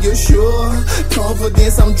name, you're sure.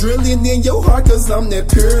 Confidence I'm drilling in your heart cause I'm that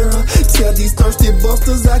pure. Tell these thirsty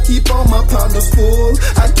busters I keep all my partners full.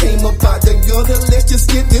 I came up out the gutter, let's just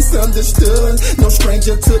get this understood. No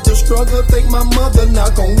stranger to the struggle, thank my mother,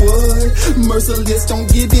 knock on wood. Merciless, don't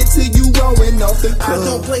give it to you all and off the I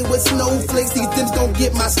don't play with snowflakes, these dims don't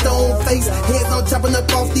get my stone face. Heads on chopping up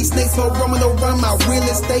off these snakes, for roaming around my real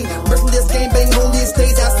estate. Merciless game bang, holy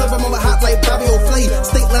stage, I serve them on the hot like Bobby O'Flay.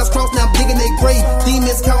 State lines crossed, now I'm digging they grave.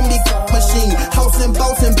 Demons call me machine, house and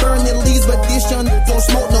boss and burning leaves, but this young don't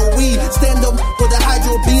smoke no weed. Stand up for the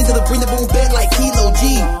hydro beans, that'll bring the boom back like Kilo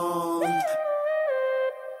G.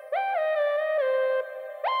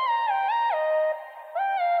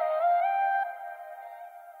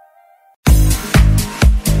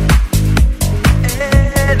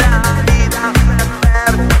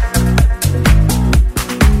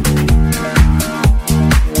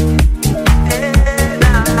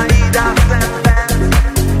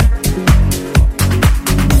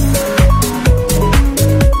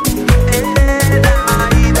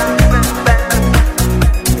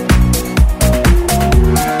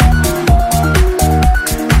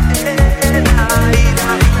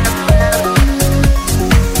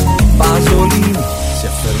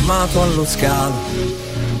 Allo scalo,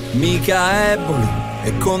 mica Eboli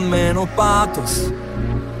e con meno pathos.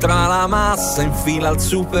 Tra la massa in fila al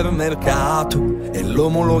supermercato e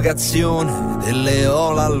l'omologazione delle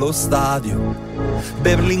ola allo stadio.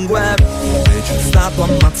 Berlinguer invece è stato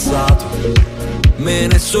ammazzato, me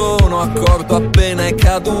ne sono accorto appena è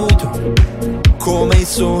caduto. Come i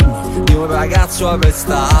sogni di un ragazzo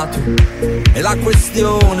arrestato. E la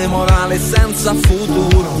questione morale senza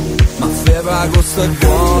futuro. Ma Ferragosto è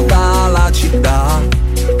vuota la città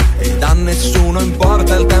ed a nessuno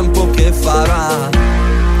importa il tempo che farà.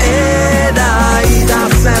 Ed Aida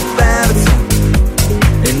s'è persa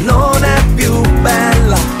e non è più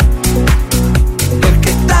bella,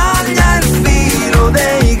 perché taglia il filo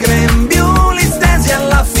dei grembiuli stesi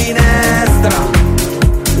alla finestra.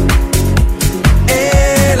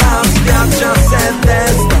 Spiaggia s'è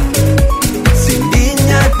testa, si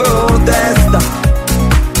indigna e protesta,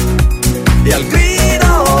 e al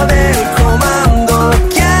grido del comando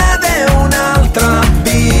chiede un'altra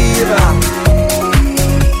birra.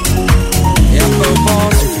 E a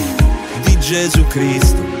proposito di Gesù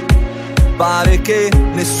Cristo, pare che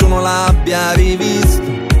nessuno l'abbia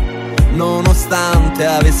rivisto, nonostante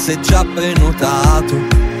avesse già prenotato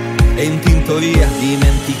e in tintoria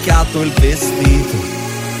dimenticato il vestito.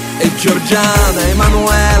 E Giorgiana,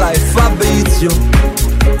 Emanuela e Fabrizio,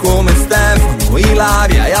 come Stefano,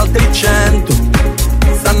 Ilaria e altri 100,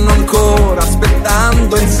 stanno ancora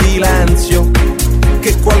aspettando in silenzio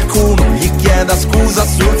che qualcuno gli chieda scusa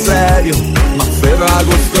sul serio. Ma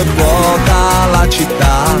Ferragosto è vuota la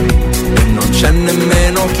città e non c'è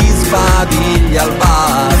nemmeno chi sbadiglia al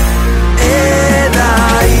bar. Ed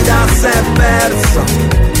Aida s'è persa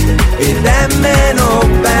ed è meno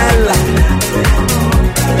bella,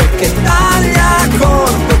 perché taglia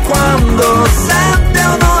corto quando sente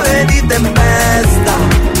odore di tempesta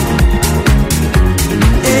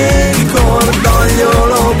e il cordoglio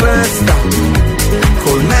lo presta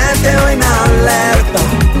col meteo in allerta,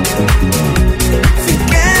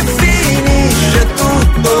 finché finisce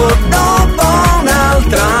tutto dopo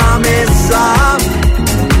un'altra messa.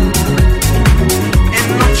 E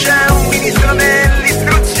non c'è un ministro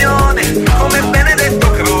dell'istruzione come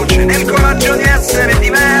Benedetto Croce nel coraggio di essere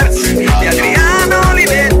diversi. Di Adriano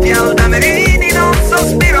Olivetti al Damerini non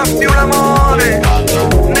sospira più l'amore,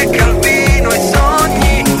 né Calvino i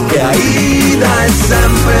sogni. E Aida è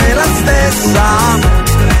sempre la stessa,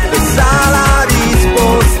 e sa la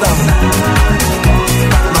risposta,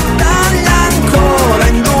 ma taglia ancora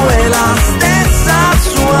in due la stessa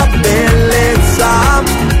sua bellezza.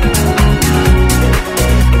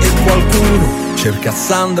 E qualcuno cerca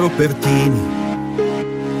Sandro Pertini.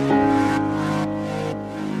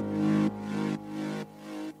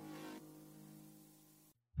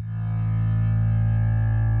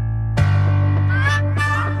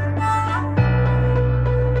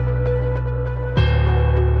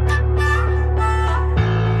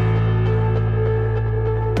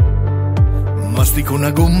 Mastico una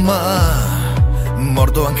gomma,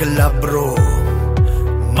 mordo anche il labbro,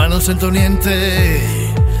 ma non sento niente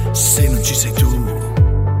se non ci sei tu.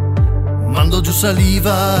 Mando giù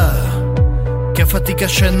saliva che a fatica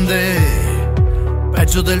scende,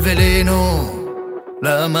 peggio del veleno,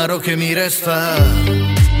 l'amaro che mi resta.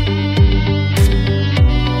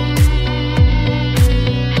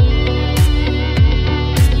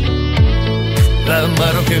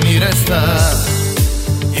 l'amaro che mi resta,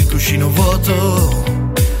 il cuscino vuoto,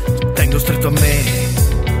 tengo stretto a me,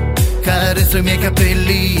 carezzo i miei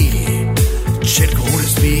capelli, cerco un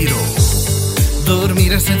respiro,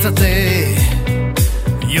 dormire senza te,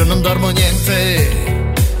 io non dormo niente,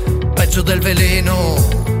 peggio del veleno,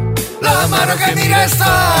 l'amaro che mi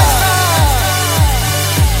resta.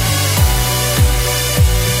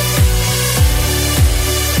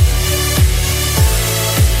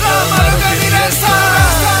 L'amaro che mi resta,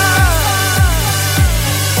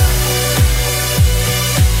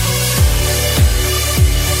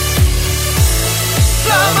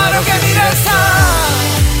 l'amaro che mi resta,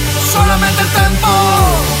 solamente il tempo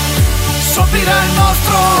soffrirà il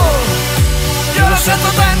nostro, io lo sento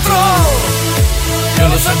dentro, io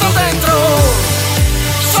lo sento dentro,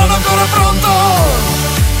 sono ancora pronto,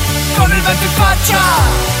 con il vento in faccia,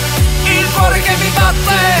 il cuore che mi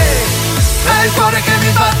batte. È il cuore che mi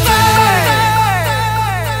batte.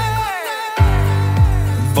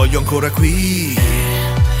 Voglio ancora qui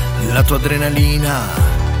la tua adrenalina.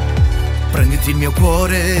 Prenditi il mio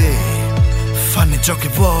cuore, fanne ciò che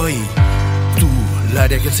vuoi. Tu,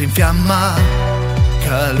 l'aria che si infiamma,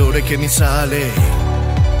 calore che mi sale,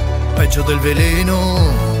 peggio del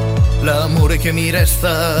veleno, l'amore che mi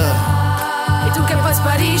resta. E tu che poi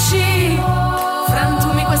sparisci,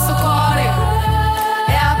 frantumi questo cuore,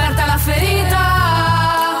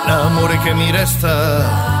 ferita, l'amore che mi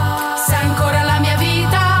resta, sei ancora la mia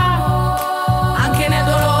vita, anche nel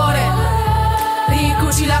dolore,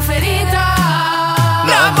 ricuci la ferita,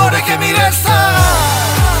 l'amore che mi resta,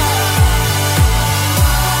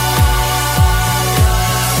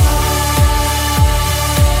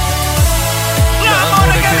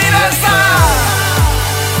 l'amore che mi resta.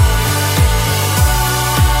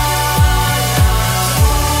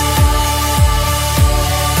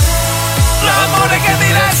 L'amore che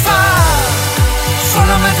mi resta,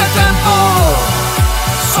 solamente il tempo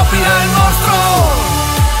soffrirà il nostro,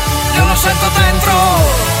 io lo sento dentro,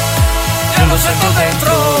 io lo sento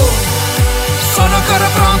dentro, sono ancora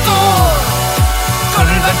pronto, con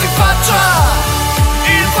il vento in faccia,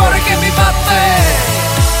 il cuore che mi batte,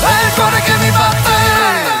 è il cuore che mi batte.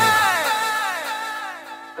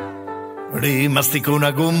 Rimastico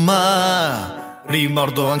una gomma,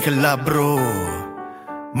 rimordo anche il labbro,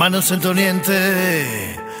 ma non sento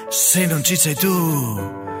niente se non ci sei tu.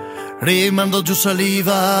 Rimando giù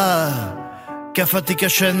saliva che a fatica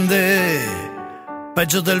scende,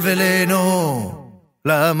 peggio del veleno,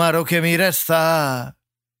 l'amaro che mi resta.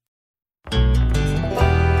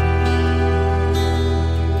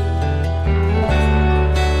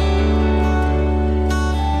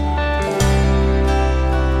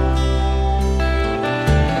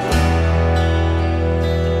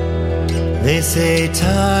 They say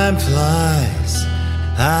time flies,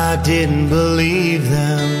 I didn't believe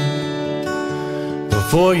them.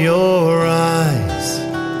 Before your eyes,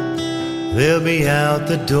 they'll be out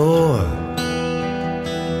the door.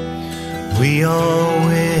 We all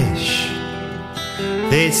wish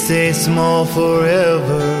they'd stay small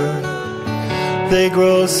forever. They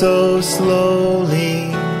grow so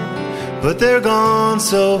slowly, but they're gone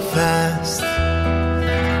so fast.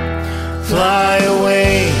 Fly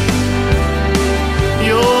away,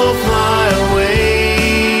 you'll fly away,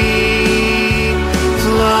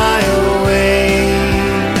 fly away.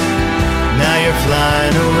 Now you're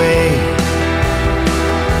flying away.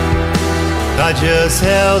 I just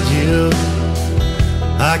held you,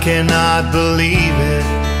 I cannot believe it.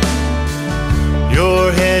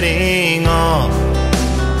 You're heading off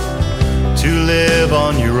to live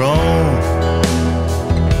on your own.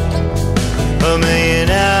 A million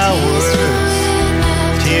hours,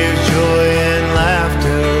 tears, joy, and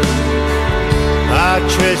laughter. I've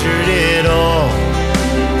treasured it all,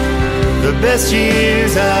 the best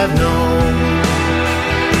years I've known.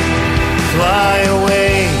 Fly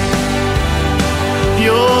away,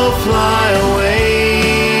 you'll fly away,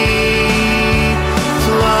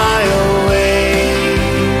 fly away.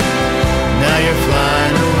 Now you're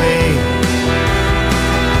flying away.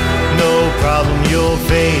 No problem you'll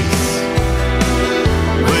face,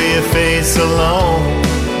 will you face alone?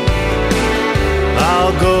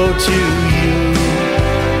 I'll go to you,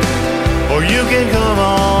 or you can come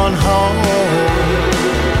on home.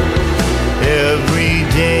 Every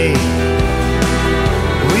day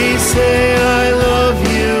we say I love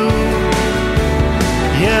you,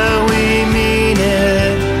 yeah we mean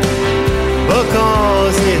it,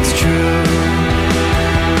 because it's true.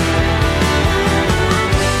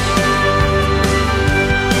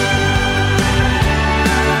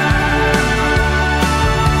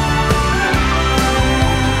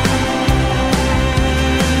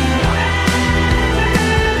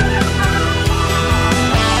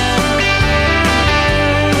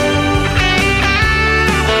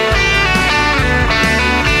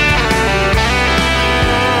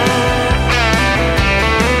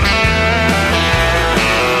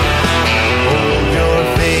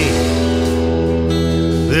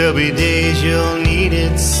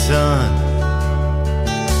 sun.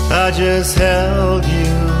 I just held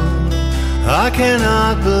you, I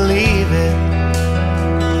cannot believe it.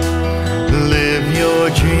 Live your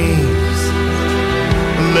dreams,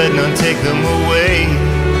 let none take them away.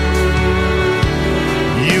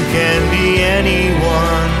 You can be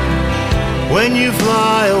anyone when you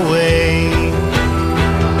fly away.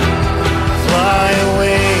 Fly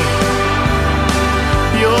away,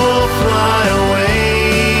 you'll fly away.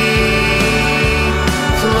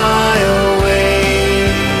 Fly away,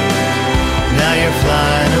 now you're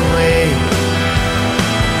flying away.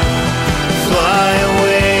 Fly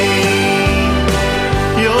away,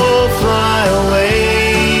 you'll fly away.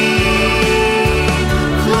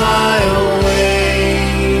 Fly away,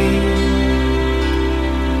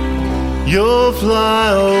 you'll fly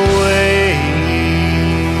away.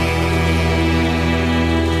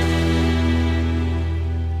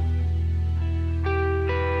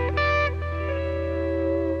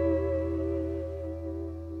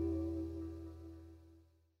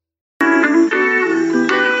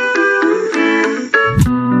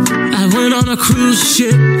 A cruise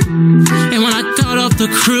ship, and when I got off the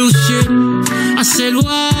cruise ship, I said,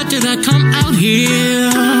 why did I come out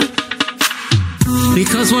here?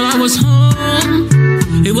 Because when I was home,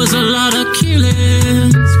 it was a lot of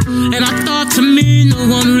killings, and I thought to me no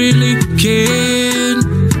one really cared.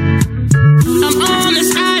 I'm on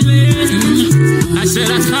this island, I said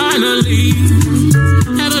I finally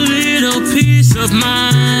have a little peace of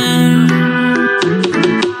mind.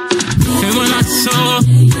 And when I saw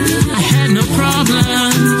I had no problem,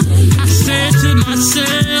 I said to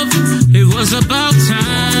myself, it was about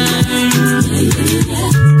time.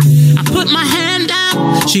 I put my hand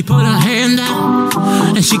out, she put her hand out,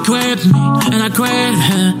 and she grabbed me, and I grabbed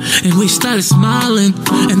her, and we started smiling,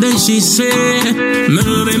 and then she said,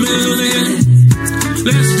 move it,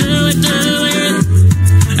 let's do it,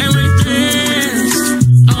 and we danced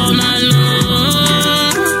all night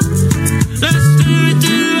long. Let's do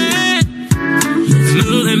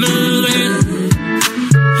it, move it,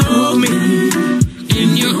 hold me in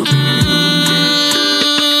your arms.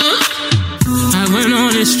 I went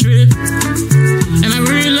on this trip, and I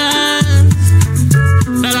realized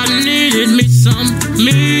that I needed me some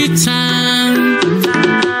me time.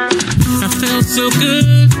 I felt so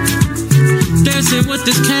good dancing with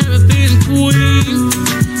this Caribbean queen.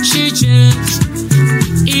 She just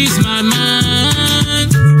eased my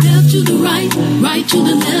mind. Left to the right, right to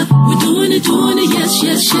the left. We're doing it, yes,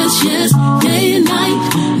 yes, yes, yes. Day and night,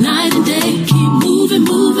 night and day. Keep moving,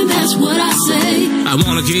 that's what I say. I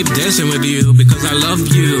wanna keep dancing with you because I love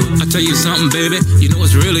you. I tell you something, baby, you know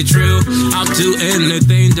it's really true. I'll do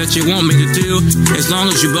anything that you want me to do, as long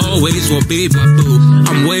as you always will be my boo.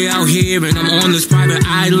 I'm way out here and I'm on this private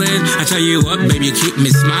island. I tell you what, baby, you keep me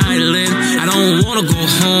smiling. I don't wanna go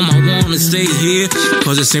home, I wanna stay here,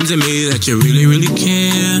 cause it seems to me that you really, really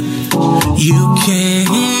care. You care.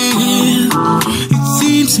 It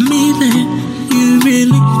seems to me that you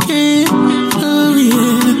really care. Oh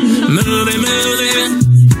yeah. Move it,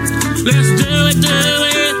 let's do it,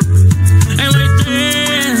 and we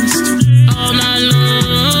danced all night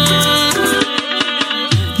long.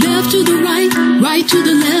 Left to the right, right to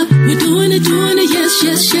the left. We're doing it, yes,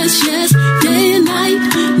 yes, yes, yes. Day and night,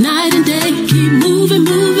 night and day. Keep moving,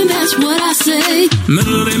 that's what I say.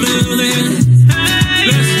 Move it, let's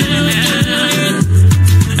do it,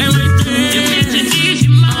 and we danced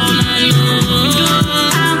all night long.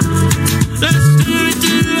 Let's do it,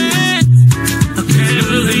 okay,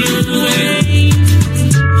 move it,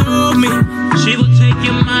 hold me. She will take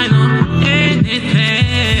your mind on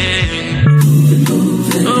anything.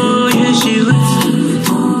 Oh yeah, she will.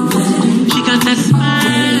 She got that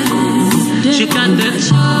smile, she got that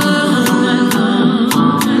charm,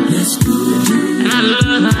 and I love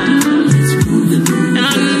her, and I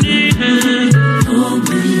need her,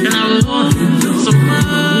 and I want her so much.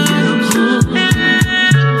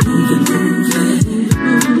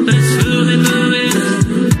 Let's do it,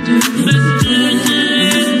 let's do it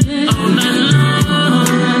all night long.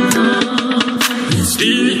 Let's do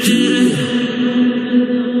it.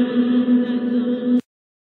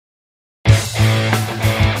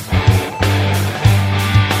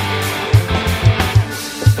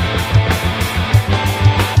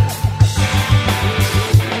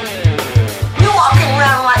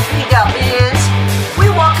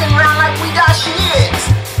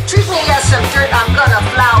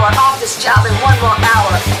 Job in 1 more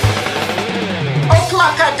hour. Oh,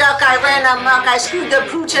 pluck a duck, I ran amok, I screwed the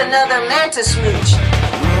pooch, another man to smooch.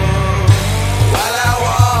 While I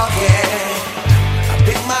walking, I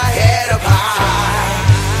pick my head up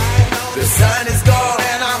high. The sun is gone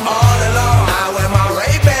and I'm all alone. I wear my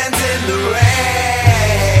Ray-Ban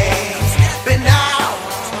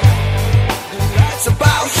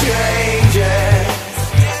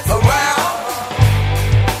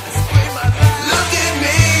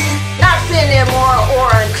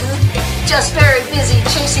just very busy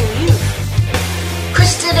chasing youth.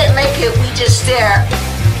 Chris didn't make it, we just stare.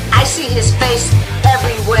 I see his face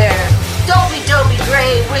everywhere. Dopey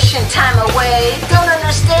gray, wishing time away. Don't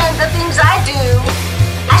understand the things I do.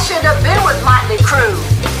 I should have been with Motley Crue.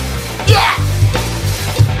 Yeah!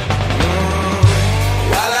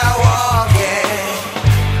 While I walk in,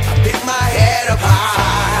 I pick my head up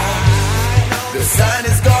high. The sun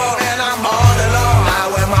is gone and I'm all alone. I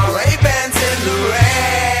wear my Ray-Bans in the rain.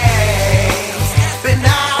 Been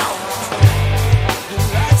out,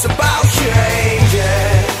 it's about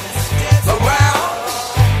changes around.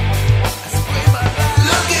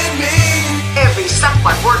 Look at me. Every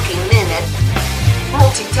somewhat working minute,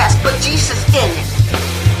 multitask, put Jesus in it.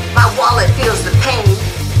 My wallet feels the pain.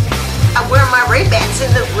 I wear my Ray-Bans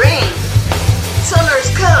in the rain.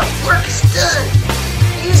 Summer's come, work is done.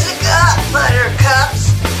 Music up,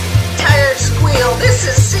 buttercups. Tired squeal, this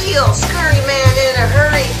is Seal. Scurry man in a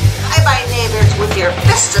hurry. Bye-bye neighbors with your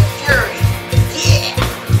fist of fury. Yeah!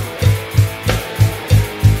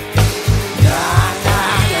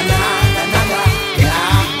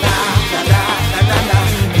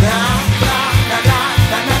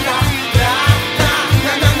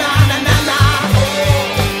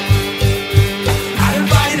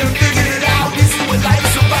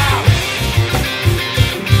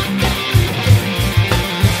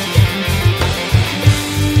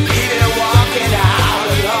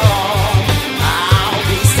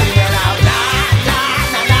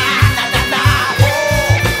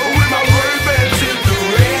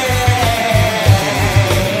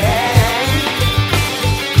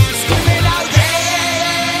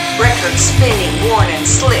 Spinning, worn and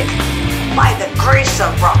slick by the grace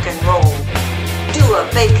of rock and roll. Do a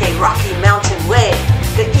vacay Rocky Mountain way.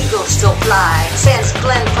 The eagles still fly. Sans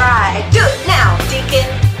Glen Pride. Do it now, Deacon.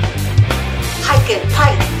 Hiking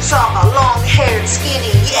pike, saw a long-haired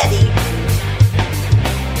skinny Yeti.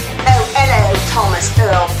 Oh, hello, Thomas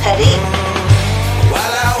Earl Petty. While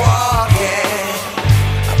I walk in,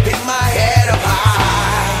 I pick my head up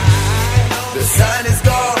high. The sun is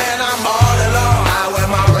gone and I'm all alone. I wear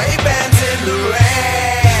my Ray-Bans in the rain.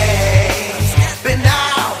 Been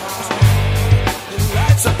out,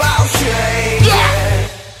 it's about change. Yeah.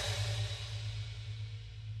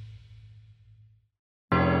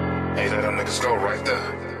 Hey, let them niggas go right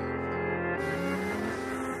there.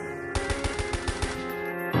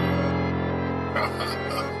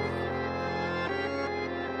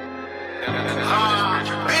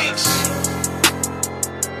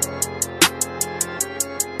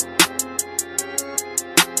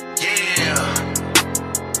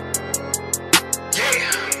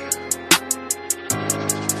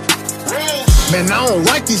 Man, I don't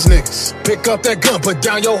like these niggas. Pick up that gun, put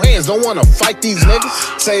down your hands. Don't wanna fight these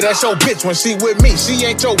niggas. Say that's your bitch when she with me. She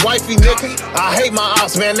ain't your wifey, nigga. I hate my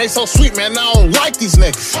ops, man. They so sweet, man. I don't like these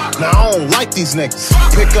niggas. Now I don't like these niggas.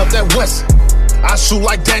 Pick up that Wesson. I shoot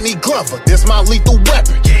like Danny Glover. This my lethal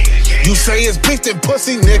weapon. You say it's beef, then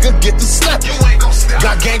pussy, nigga, get the step.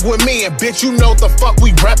 Got gang with me, and bitch, you know what the fuck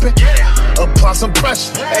we reppin'. Apply some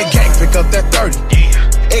pressure. Hey, gang, pick up that 30.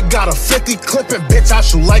 It got a 50 clip, and bitch, I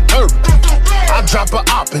shoot like Kirby. I drop a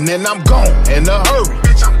op, and then I'm gone in a hurry.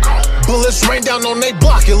 Bullets rain down on they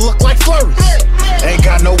block, it look like flurries. Ain't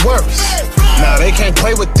got no worries. Nah, they can't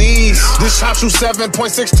play with these. This shot shoot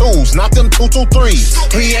 7.62s, not them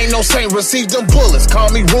 223s. He ain't no saint, receive them bullets,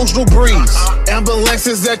 call me Rouge New Breeze.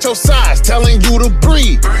 Ambulances at your sides, telling you to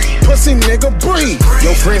breathe. Pussy nigga, breathe.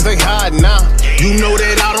 Your friends, they hiding now. You know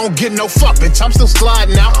that I don't get no fuck, bitch, I'm still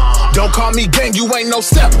sliding out. Don't call me gang, you ain't no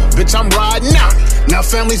stepper, bitch, I'm riding out. Now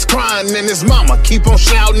family's crying and his mama keep on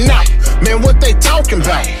shouting out. Man, what they talking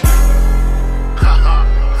about?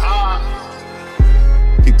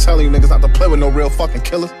 Keep telling you niggas not to play with no real fucking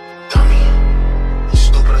killers. Dummy. You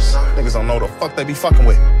stupid or something. Niggas don't know the fuck they be fucking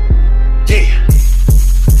with. Yeah.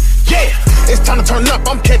 Yeah. It's time to turn up,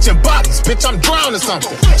 I'm catching bodies. Bitch, I'm drowning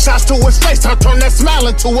something. Shots to his face, turn that smile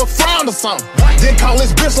into a frown or something. Then call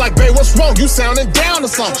his bitch like, babe, what's wrong? You sounding down or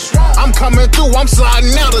something. I'm coming through, I'm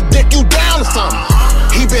sliding out to dick you down or something.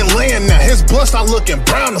 He been laying there, his blood start looking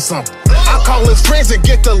brown or something. I call his friends and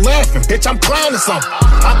get to laughing, bitch, I'm clowning something.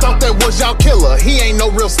 I thought that was y'all killer, he ain't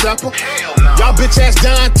no real stepper. Y'all bitch ass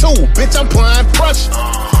dying too, bitch, I'm applying pressure.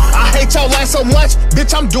 I hate y'all ass so much,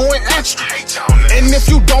 bitch, I'm doing extra. And if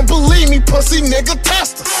you don't believe me, pussy nigga,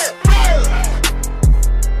 test us.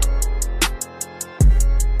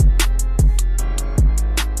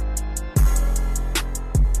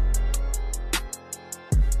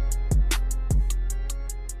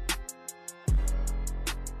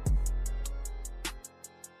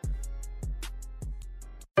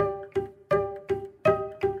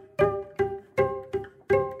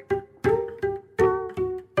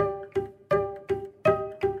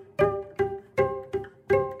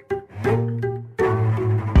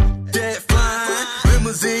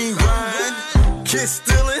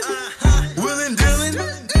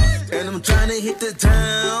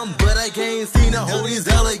 town, but I can't seem to hold these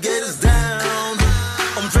alligators down.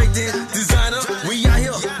 I'm draped in designer, we out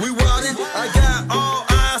here, we wildin'. I got all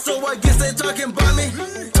eyes, so I guess they talking about me.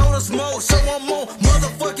 Told us more, so I'm more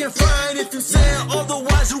motherfucking fine. If you say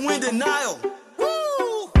otherwise, you in denial.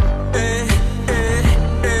 Woo! Eh, eh,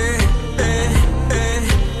 eh, eh, eh,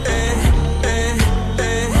 eh, eh,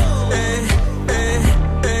 eh, eh,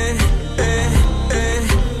 eh, eh,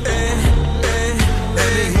 eh,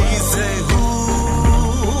 and he say,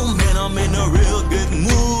 ooh, man, I'm in a real good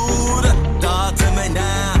mood. Talk to me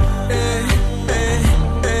now.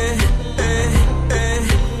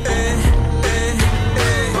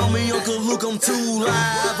 Call me Uncle Luke, I'm too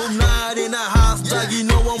live. I'm not in the house, dog, you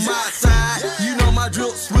know I'm outside. You know my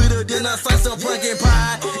drip sweeter than a slice of pumpkin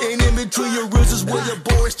pie. And in between your ribs is where your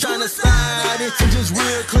boys tryna slide. If you just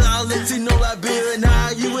real clear, I'll let you know like beer and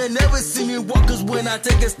I. You ain't never see me walk, cause when I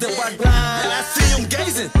take a step, I glide. I see him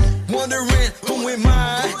gazing, wondering who am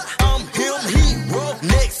I. I'm him, he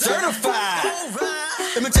roughneck certified.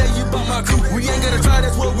 Let me tell you about my crew. We ain't gonna try,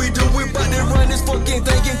 that's what we do. We bout to run this fucking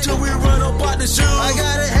thing until we run up out the shoe. I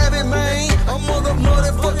gotta have it, man. I'm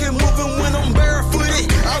motherfucking moving when I'm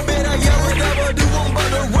barefooted. I bet I yell whatever do. I'm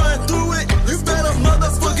about to run through it. You better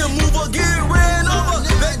motherfucking move or get ran over.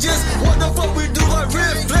 That's just what the fuck we do like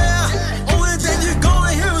Red Flare. Only thing you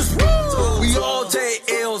gonna hear is woo. We all take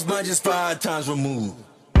L's, man, just 5 times removed.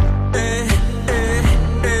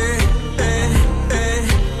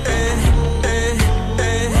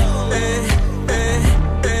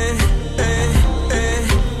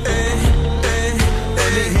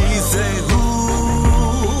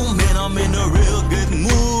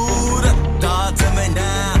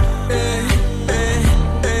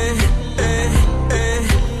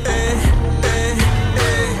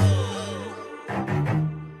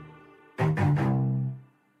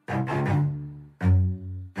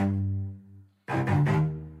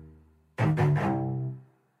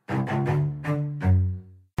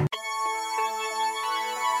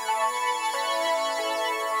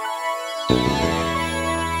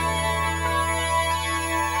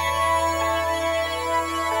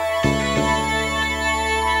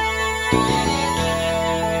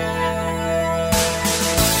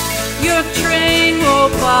 Your train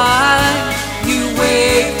rolled by, you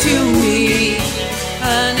waved to me,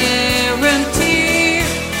 an errant tear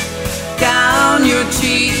down your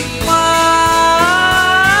cheek. Why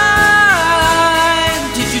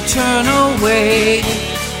did you turn away?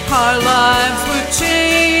 Our lives were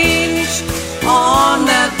changed on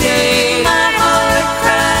that day. My heart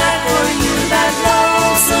cried for you, that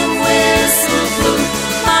lonesome whistle blew.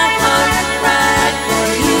 My heart cried for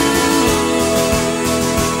you.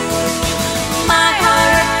 My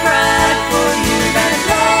heart cried for you, that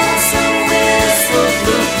lonesome whistle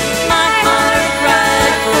blew. My heart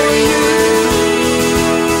cried for you.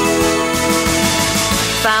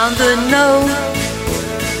 Found the note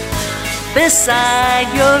beside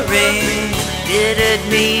your ring. Did it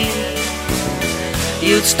mean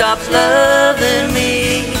you'd stop loving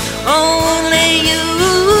me? Only you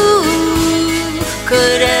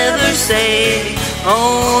could ever say.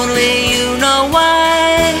 Only you know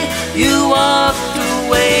why you walked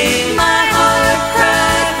away. My heart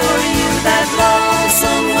cried for you, that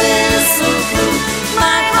lonesome whistle blew.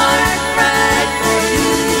 My heart cried for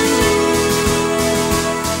you.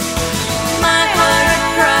 My heart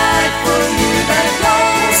cried for you, that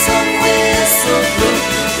lonesome whistle blew.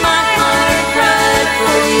 My heart cried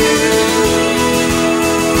for you.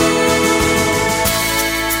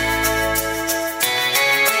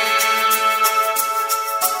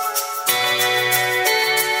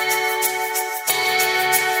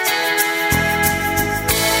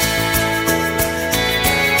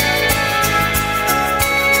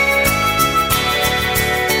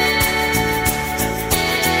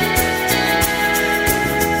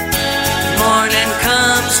 Morning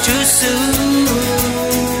comes too soon.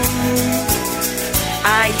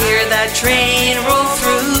 I hear that train roll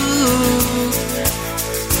through.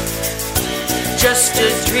 Just a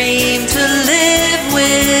dream to live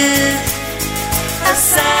with. A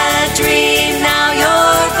sad dream, now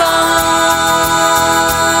you're gone.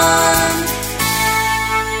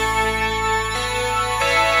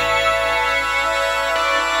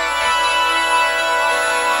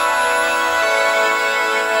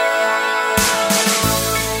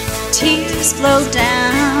 Tears flow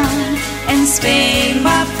down and stain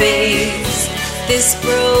my face. This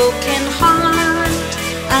broken heart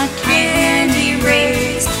I can't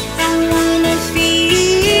erase. I wanna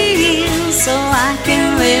feel so I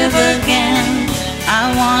can live again. I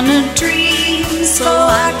wanna dream so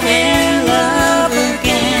I can love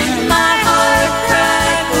again. My heart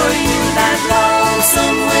cried for you, that love.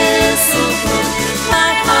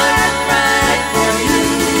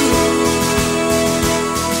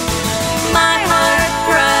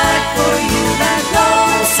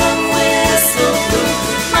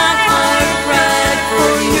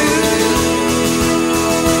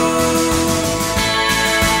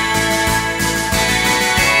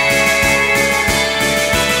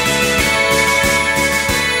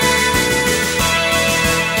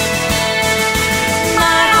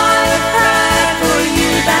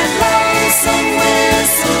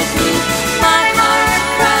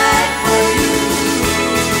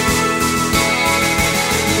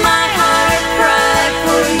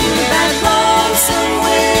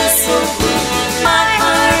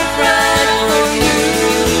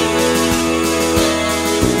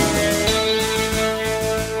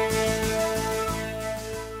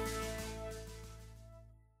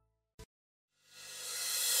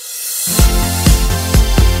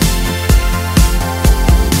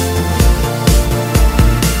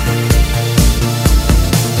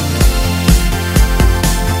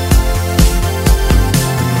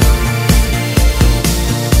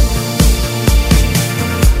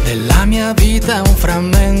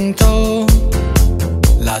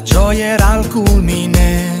 La gioia era al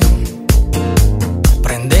culmine.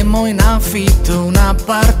 Prendemmo in affitto un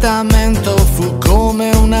appartamento, fu come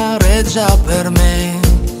una reggia per me.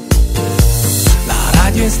 La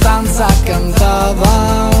radio in stanza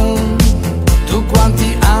cantava, tu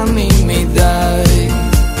quanti anni mi dai?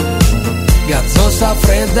 Gazzosa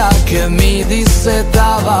fredda che mi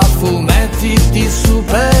dissetava, fumetti di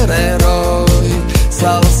supereroi,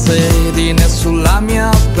 salsedine sulla mia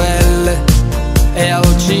pelle e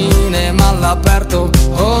al cinema all'aperto,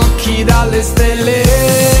 occhi dalle stelle.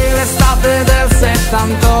 L'estate del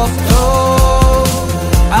 78,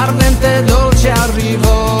 ardente e dolce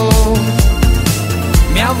arrivò,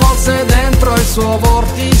 mi avvolse dentro il suo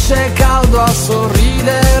vortice caldo, a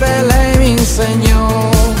sorridere lei mi insegnò,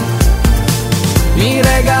 mi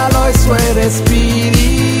regalò i suoi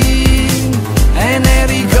respiri e nei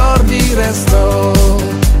ricordi restò.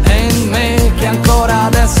 E in me che ancora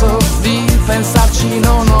adesso di pensarci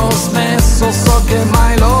non ho smesso, so che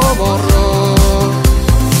mai lo vorrò.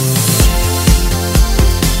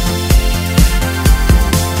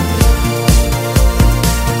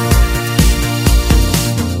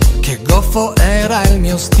 Che goffo era il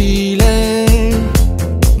mio stile,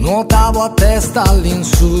 nuotavo a testa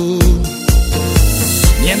all'insù,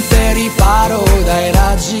 niente riparo dai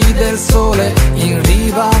raggi del sole, in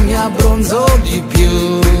riva mi abbronzo di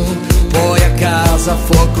più. Poi a casa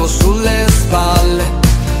fuoco sulle spalle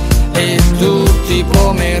e tutti i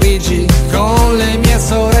pomeriggi con le mie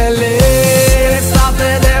sorelle.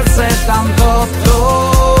 L'estate del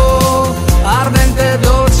 78, ardente e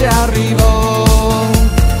dolce arrivò,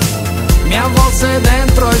 mi avvolse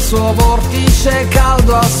dentro il suo vortice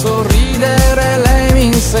caldo, a sorridere lei mi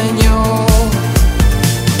insegnò,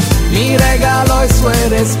 mi regalò i suoi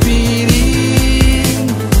respiri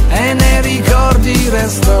e nei ricordi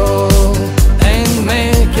restò. E in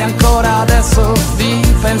me che ancora adesso di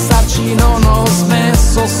pensarci non ho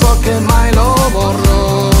smesso, so che mai lo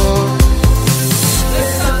vorrò.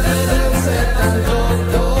 L'estate del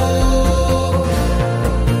 78,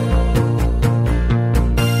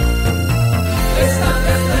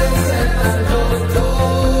 l'estate del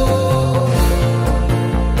 78,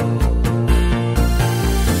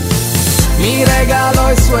 mi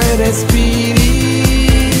regalò i suoi respiri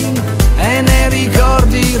e nei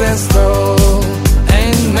ricordi restò. E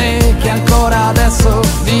in me che ancora adesso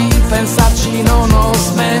di pensarci non ho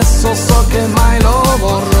smesso, so che mai lo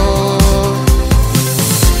vorrò.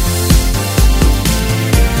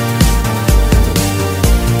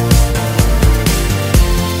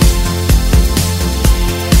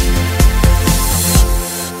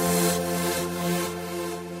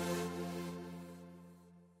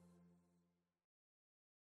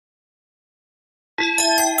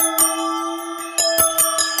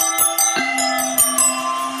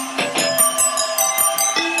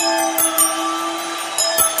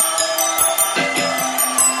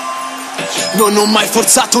 Non ho mai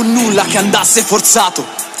forzato nulla che andasse forzato,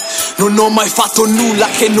 non ho mai fatto nulla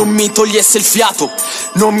che non mi togliesse il fiato.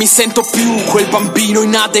 Non mi sento più quel bambino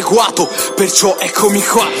inadeguato, perciò eccomi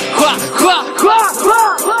qua.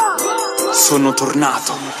 Sono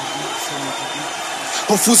tornato.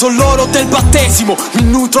 Ho fuso l'oro del battesimo, mi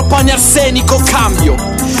nutro pane arsenico, cambio.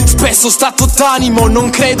 Spesso stato d'animo,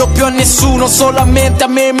 non credo più a nessuno, solamente a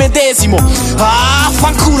me medesimo. Ah,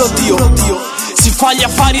 fanculo Dio. Si fa gli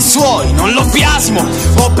affari suoi, non lo biasimo.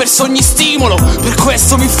 Ho perso ogni stimolo, per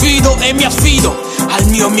questo mi fido e mi affido al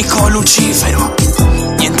mio amico Lucifero.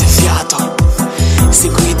 Niente fiato,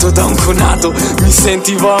 seguito da un conato, mi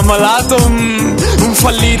sentivo ammalato, un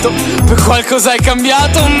fallito, poi qualcosa è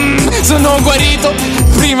cambiato, sono guarito,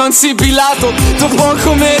 prima un sibilato, dopo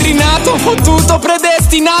come rinato, fottuto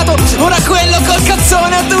predestinato, ora quello col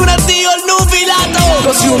cazzone ad un addio al nubilato.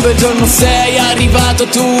 Così un bel giorno sei arrivato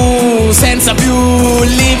tu, senza più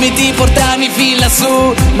limiti portarmi fin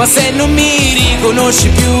lassù, ma se non mi riconosci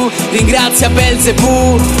più, ringrazia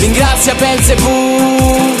Belzebù, ringrazia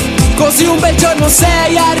Belzebù. Così un bel giorno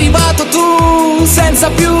sei arrivato tu, senza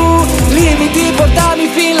più limiti portarmi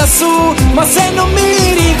fin lassù, ma se non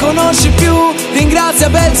mi riconosci più, ringrazia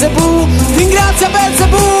Belzebù, ringrazia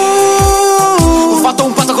Belzebù. Ho fatto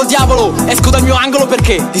un patto col diavolo, esco dal mio angolo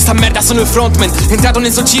perché di sta merda sono il frontman, entrato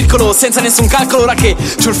nel suo circolo senza nessun calcolo, ora che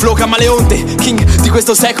c'ho il flow camaleonte, king di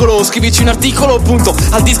questo secolo. Scrivici un articolo, punto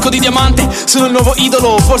al disco di diamante, sono il nuovo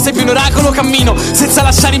idolo, forse più un oracolo, cammino senza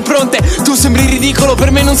lasciare impronte, tu sembri ridicolo,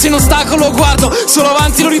 per me non sei un ostacolo, guardo solo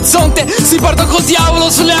avanti l'orizzonte, si parto col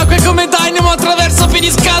diavolo sulle acque come Dynamo, attraverso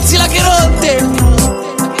piedi scalzi la Cheronte.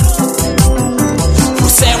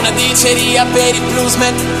 Forse è una diceria per il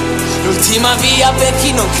bluesman, L'ultima via per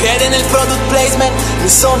chi non crede nel product placement. Mi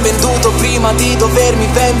son venduto prima di dovermi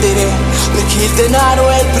vendere, perché il denaro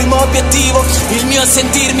è il primo obiettivo, il mio è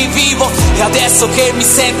sentirmi vivo. E adesso che mi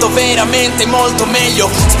sento veramente molto meglio,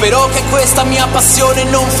 spero che questa mia passione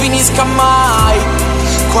non finisca mai.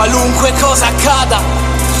 Qualunque cosa accada,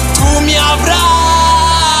 tu mi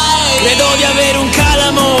avrai. Credo di avere un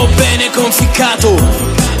calamo bene conficcato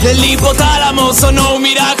nell'ipotalamo, sono un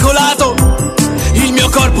miracolato. Il mio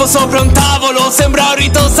corpo sopra un tavolo sembra un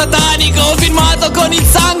rito satanico, firmato con il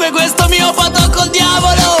sangue questo mio patto col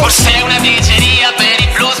diavolo. Forse è una digeria per i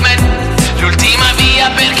bluesmen, l'ultima via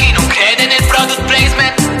per chi non crede nel product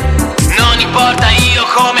placement. Non importa, io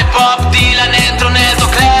come Bob Dylan entro nel tuo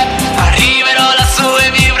club, arriverò lassù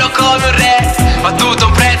e vivrò come un re. Ho tutto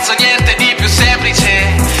un prezzo, niente di più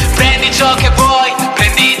semplice. Prendi ciò che vuoi,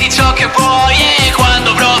 prenditi ciò che vuoi, e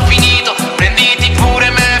quando avrò finito prenditi pure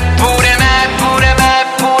me, pure me, pure me,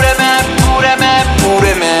 pure me, pure me,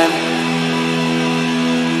 pure me.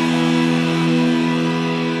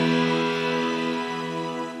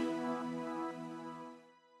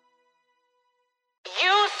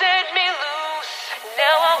 You set me loose,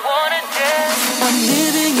 now I wanna dance. I'm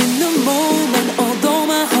living in the moment, although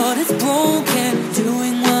my heart is broken,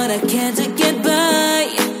 doing what I can to get by.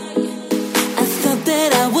 I thought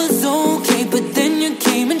that I was okay, but then you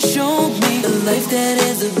came and showed me a life that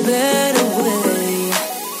is a better way.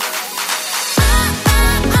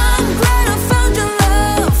 I'm glad I found your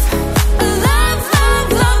love, a love,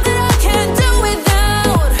 love, love that I can't do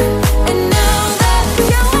without. And now that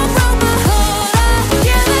you have broke my heart, I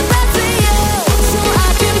give it back to you, so I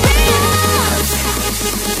can be yours.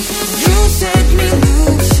 You set me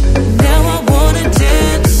loose, now I wanna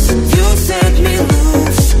dance. You set me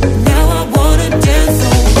loose, now I wanna dance.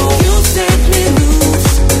 Oh, oh. You set me loose,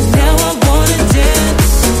 now I wanna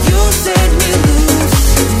dance. You set me loose,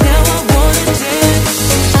 now I wanna dance.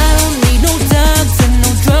 I don't need no doctor, no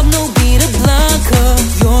drug, no beta blocker.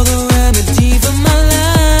 You're the remedy for my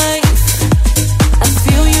life. I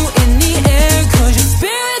feel you in the air, 'cause your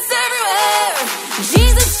spirit's everywhere.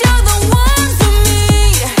 Jesus, you're the one for me.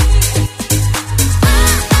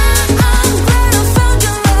 I'm glad I found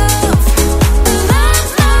your love, a love,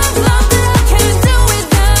 love, love that I can't do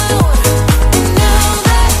without. And now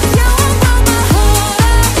that you have broke my heart,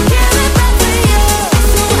 I give it back to you,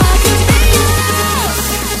 so I can be yours.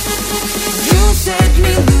 You set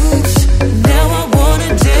me loose, now I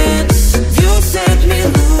wanna dance. You set me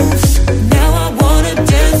loose, now I wanna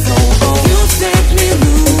dance. Oh, oh. You set me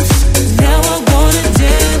loose, now I wanna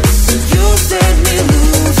dance. You set me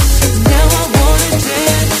loose, now I wanna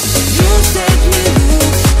dance. You set me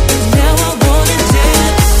loose, now I wanna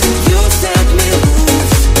dance. You set me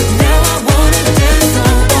loose, now I wanna dance.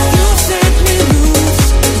 Oh, oh. You set me loose,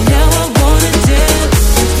 now I wanna dance.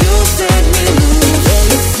 You set me loose, yeah,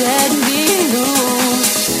 you set me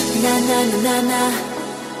loose. Na na na na na.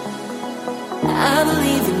 I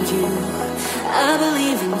believe in you, I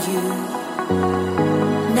believe in you.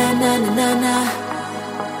 Na na na na na.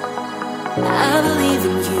 I believe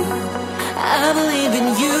in you, I believe in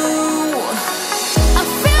you. I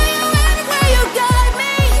feel you everywhere you guide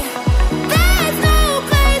me. There's no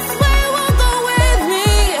place where you won't go with me.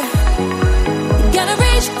 Gotta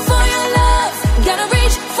reach for your love, gotta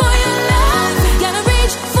reach for your love, gotta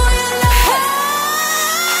reach for your love.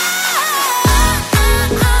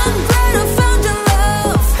 I'm glad I found your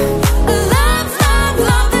love, a love, love,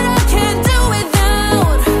 love that I can't do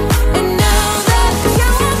without. And now that you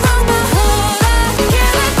have broke my heart, I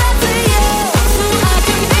give it back to you, so I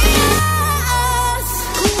can be yours.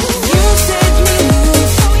 You set me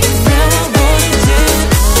loose, now I wanna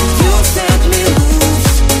dance. You set me loose,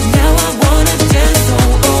 now I wanna dance.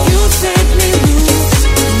 Oh, oh. You set me loose,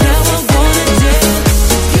 now I wanna dance.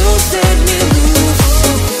 You set me loose.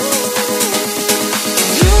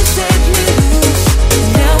 You set me loose,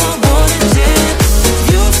 now I wanna dance.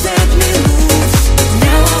 You set me loose,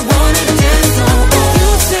 now I wanna dance. Oh, oh.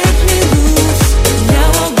 You set me loose, now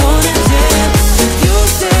I wanna dance. You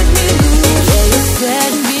set me loose, yeah, you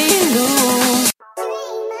set me loose.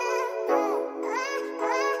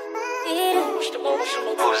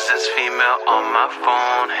 Who's this female on my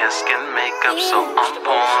phone? Hair, skin, makeup, so on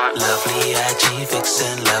point. Lovely IG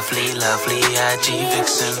vixen, lovely, lovely IG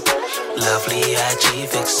vixen. Lovely IG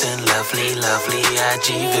vixen, lovely, lovely IG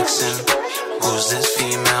vixen. Who's this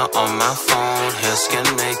female on my phone? Hair, skin,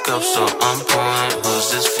 makeup, so on point. Who's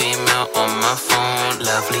this female on my phone?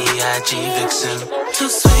 Lovely IG vixen. Too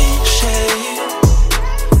sweet shade.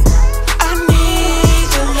 I need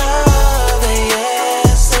your love,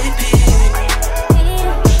 ASAP.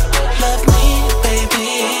 Love me,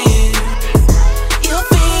 baby. You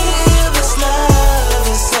feel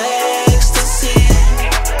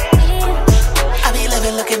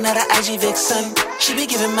at her IG vixen. She be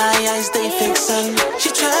giving my eyes, they fixin'. She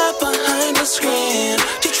trapped behind the screen.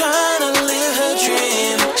 She tryna live her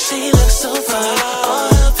dream. She looks so fine. All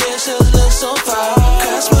her pictures look so fine.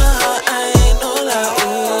 Cross my heart, I ain't no lie.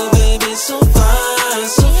 Ooh, baby, so fine,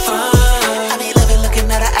 so fine. I be loving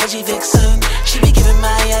looking at her IG vixen. She be giving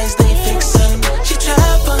my eyes, they fixin'. She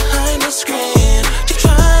trapped behind the screen. She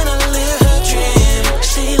tryna live her dream.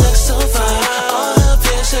 She looks so fine. All her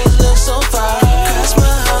pictures look so fine. Cross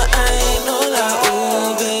my heart, I ain't no lie. Ooh,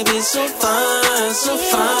 baby, so fine, so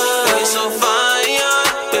fine. Baby, so fine, yeah.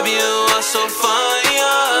 Baby, you are so fine,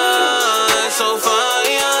 yeah. So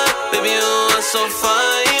fine, yeah. Baby, you are so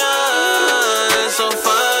fine, yeah. So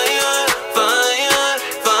fine, yeah. Fine, yeah.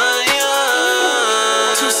 Fine,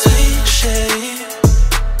 yeah. Too sweet, shade.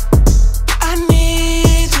 I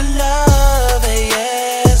need your love,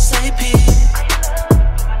 ASAP.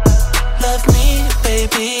 Love me,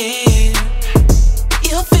 baby.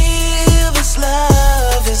 You'll feel this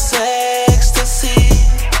love is ecstasy.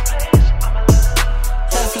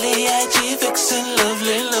 Lovely IG vixen,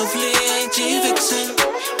 lovely, lovely IG vixen.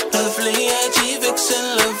 Lovely IG vixen,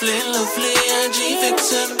 lovely, lovely IG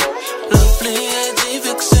vixen. Lovely IG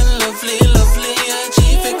vixen, lovely, lovely IG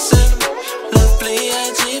vixen. Lovely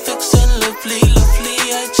IG vixen, lovely, lovely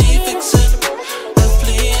IG vixen.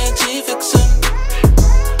 Lovely IG vixen.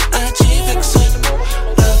 IG vixen.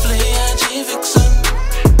 Lovely IG vixen.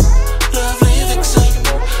 Lovely vixen.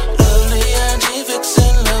 Lovely IG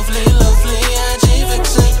vixen. Lovely, lovely IG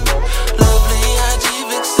vixen. Lovely IG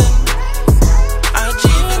vixen. IG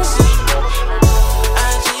vixen.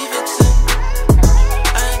 IG vixen.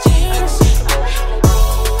 IG vixen.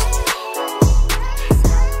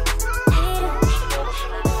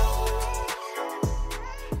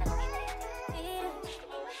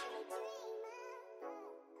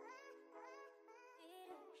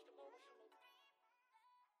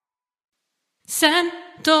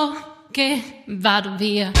 Sento che vado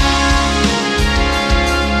via.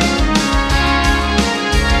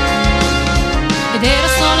 Ed era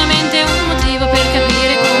solamente un motivo per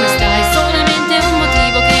capire come stai, solamente un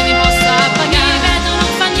motivo che mi possa pagare. Ripeto,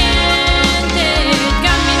 non fa niente,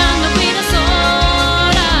 camminando qui da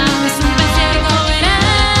sola, nessun pensiero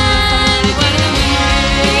coerente. Guardami,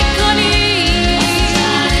 piccoli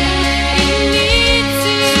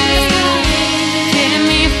indizi che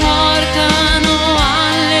mi portano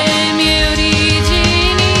alle mie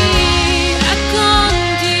origini,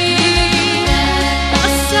 racconti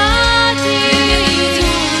passati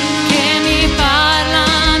che mi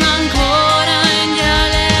parlano ancora in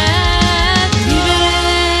dialetto.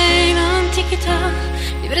 Vivere in antichità,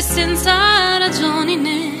 vivere senza ragioni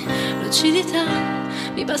né lucidità,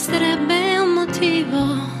 mi basterebbe un motivo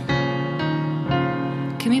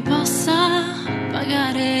che mi possa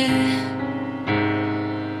pagare.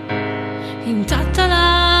 Intatta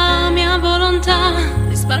la mia volontà,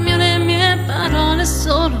 risparmio le mie parole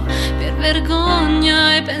solo per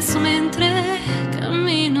vergogna e penso mentre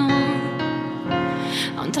cammino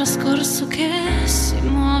a un trascorso che si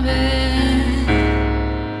muove.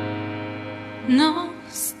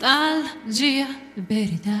 Nostalgia,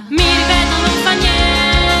 verità. Mi ripeto, non fa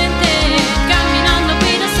niente, camminando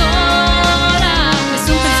qui da sola,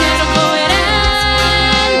 nessun pensiero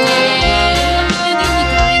coerente. La mia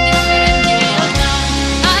dignità indifferente realtà,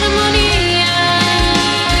 armonia,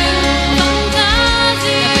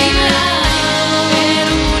 fantasia, per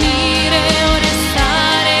unire o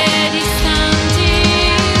restare distanti.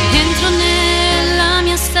 Entro nella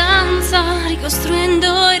mia stanza,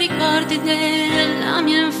 ricostruendo i ricordi della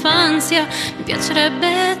mia infanzia. Mi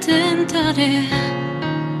piacerebbe tentare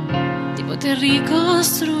di poter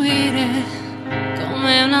ricostruire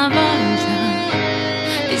come una volta,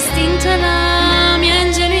 estinta la mia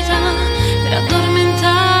ingenuità, per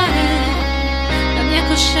addormentare la mia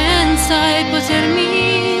coscienza e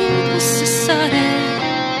potermi impossessare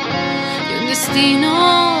di un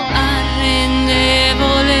destino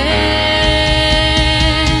arrendevole.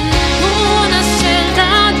 Una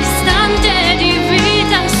scelta distante di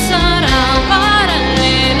vita sarà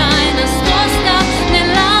parallela e nascosta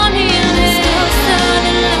nella mia mente,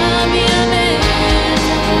 nella mia mente,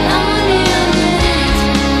 la mia mente.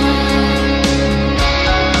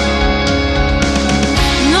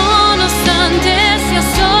 Nonostante sia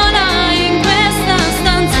sola in questa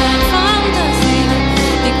stanza, fantasia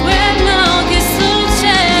di quello che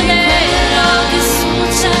succede.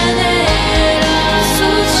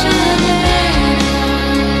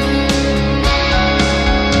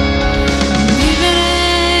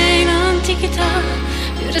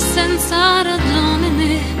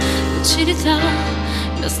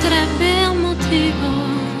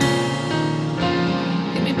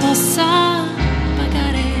 possa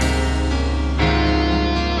pagare.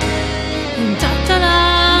 Intatta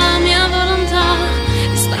la mia volontà,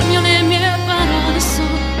 risparmio le mie parole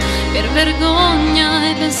solo per vergogna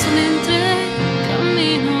e penso mentre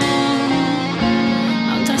cammino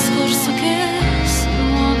a un trascorso che si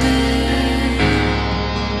muove.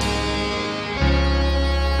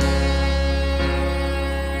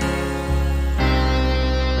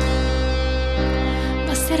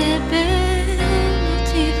 Basterebbe un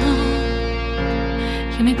motivo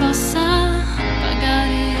che mi possa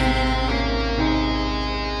pagare.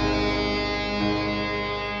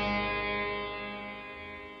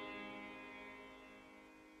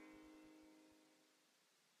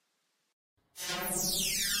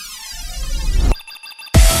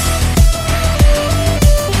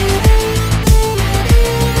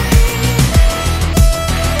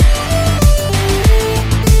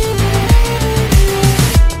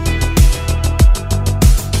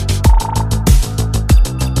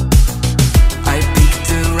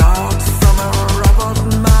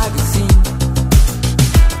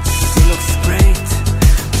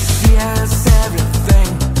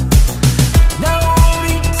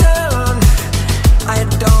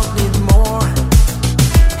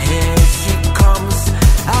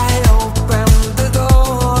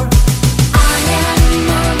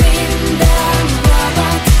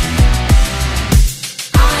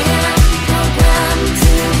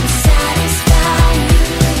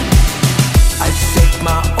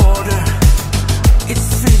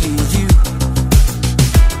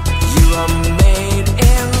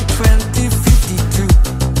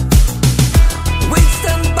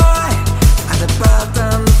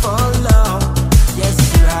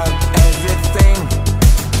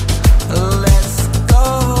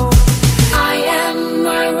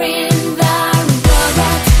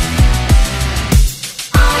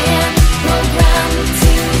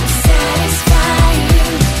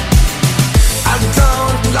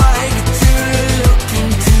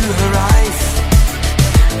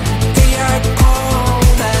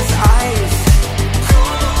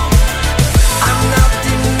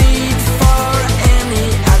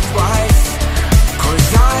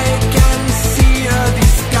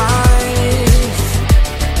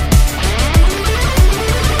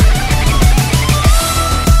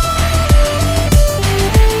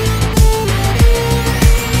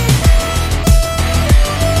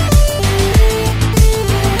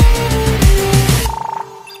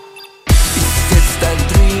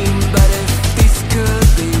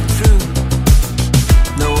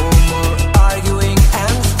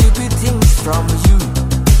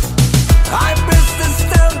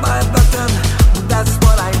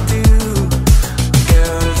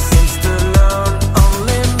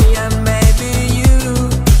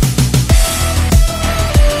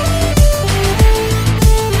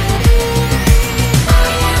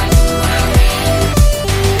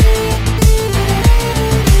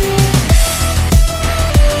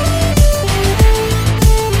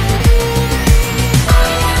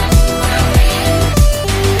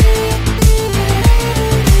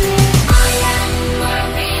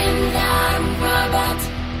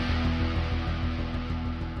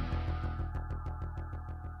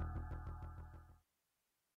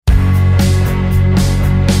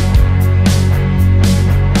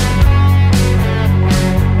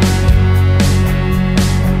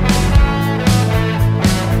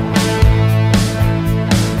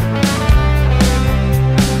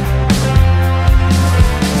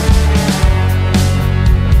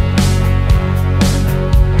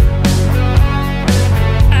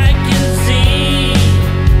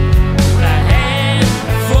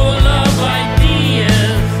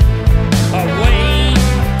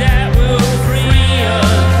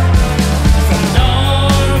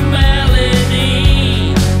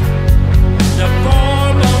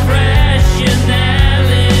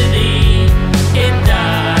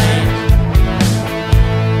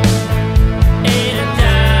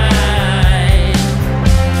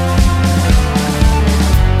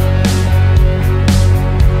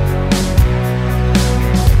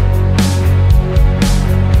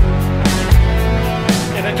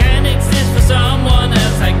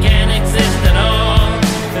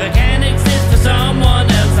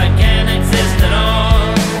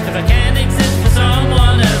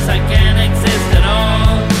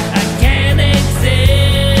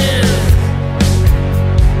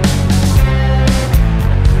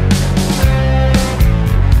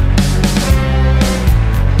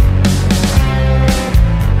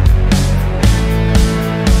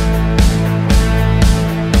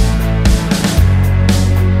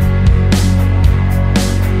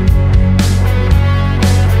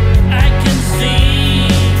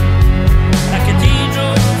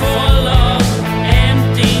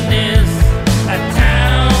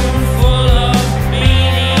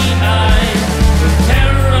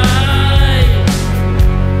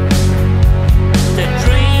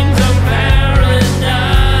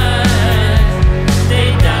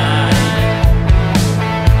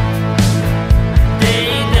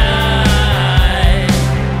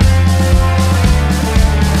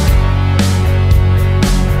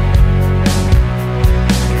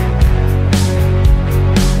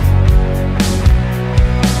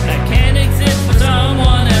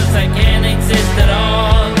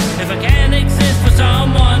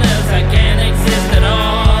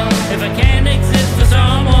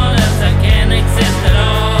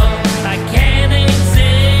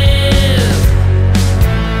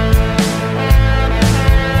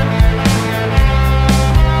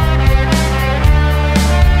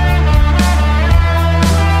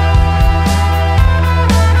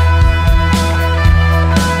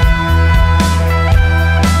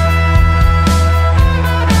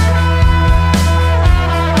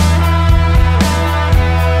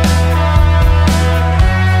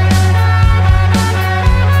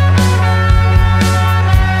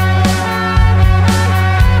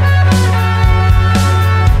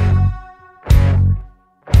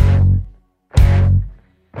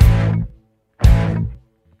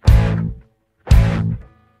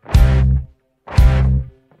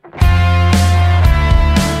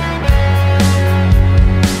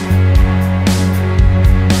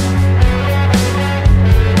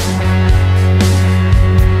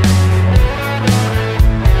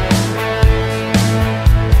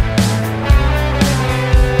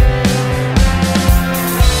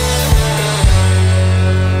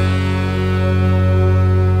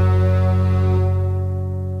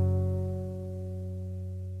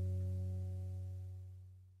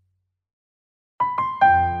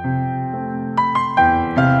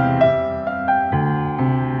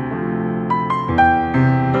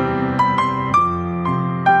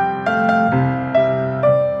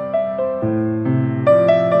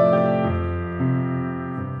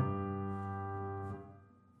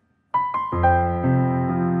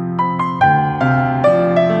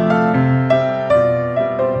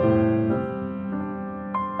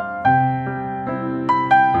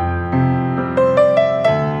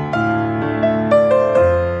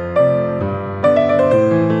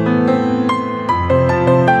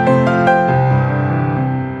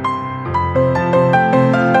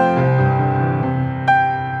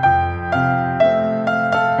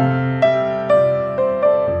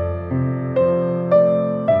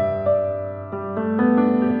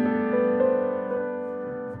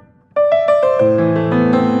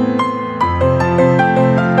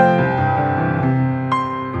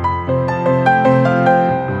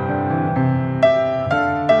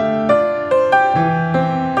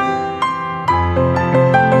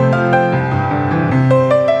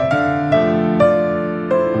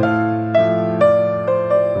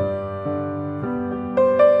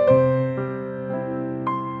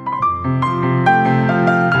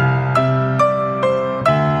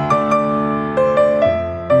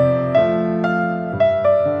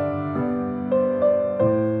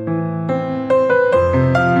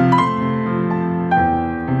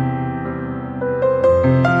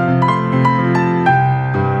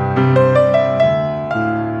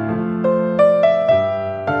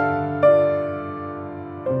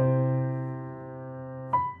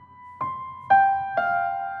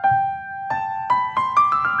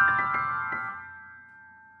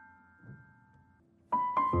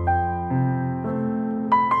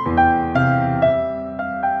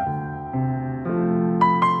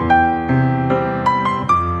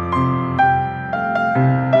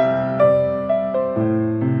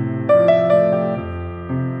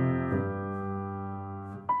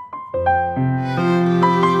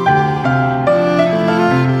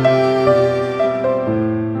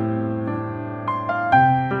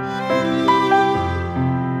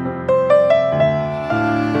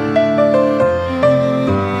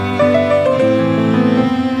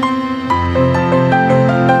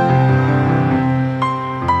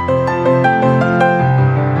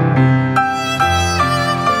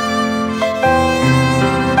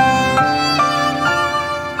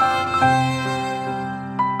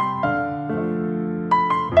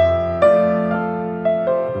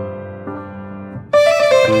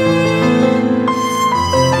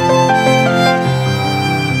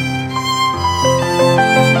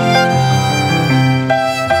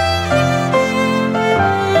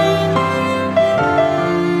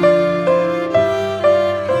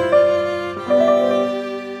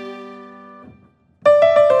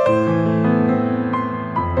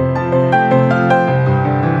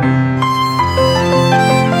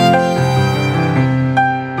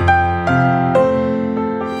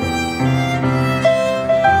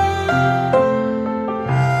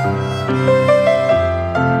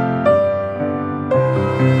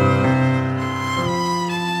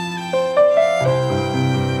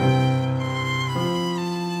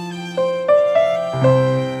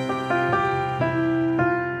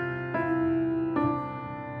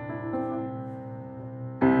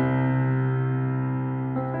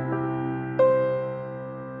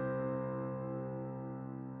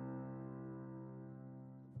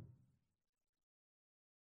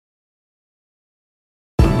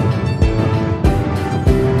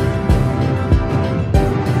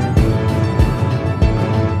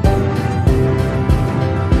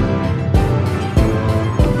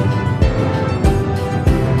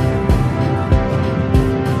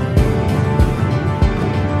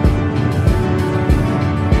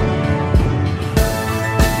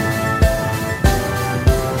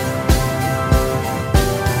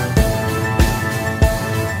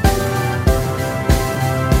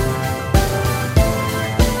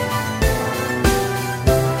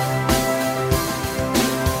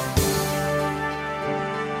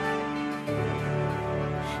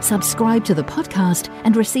 Subscribe to the podcast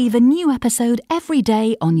and receive a new episode every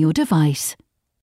day on your device.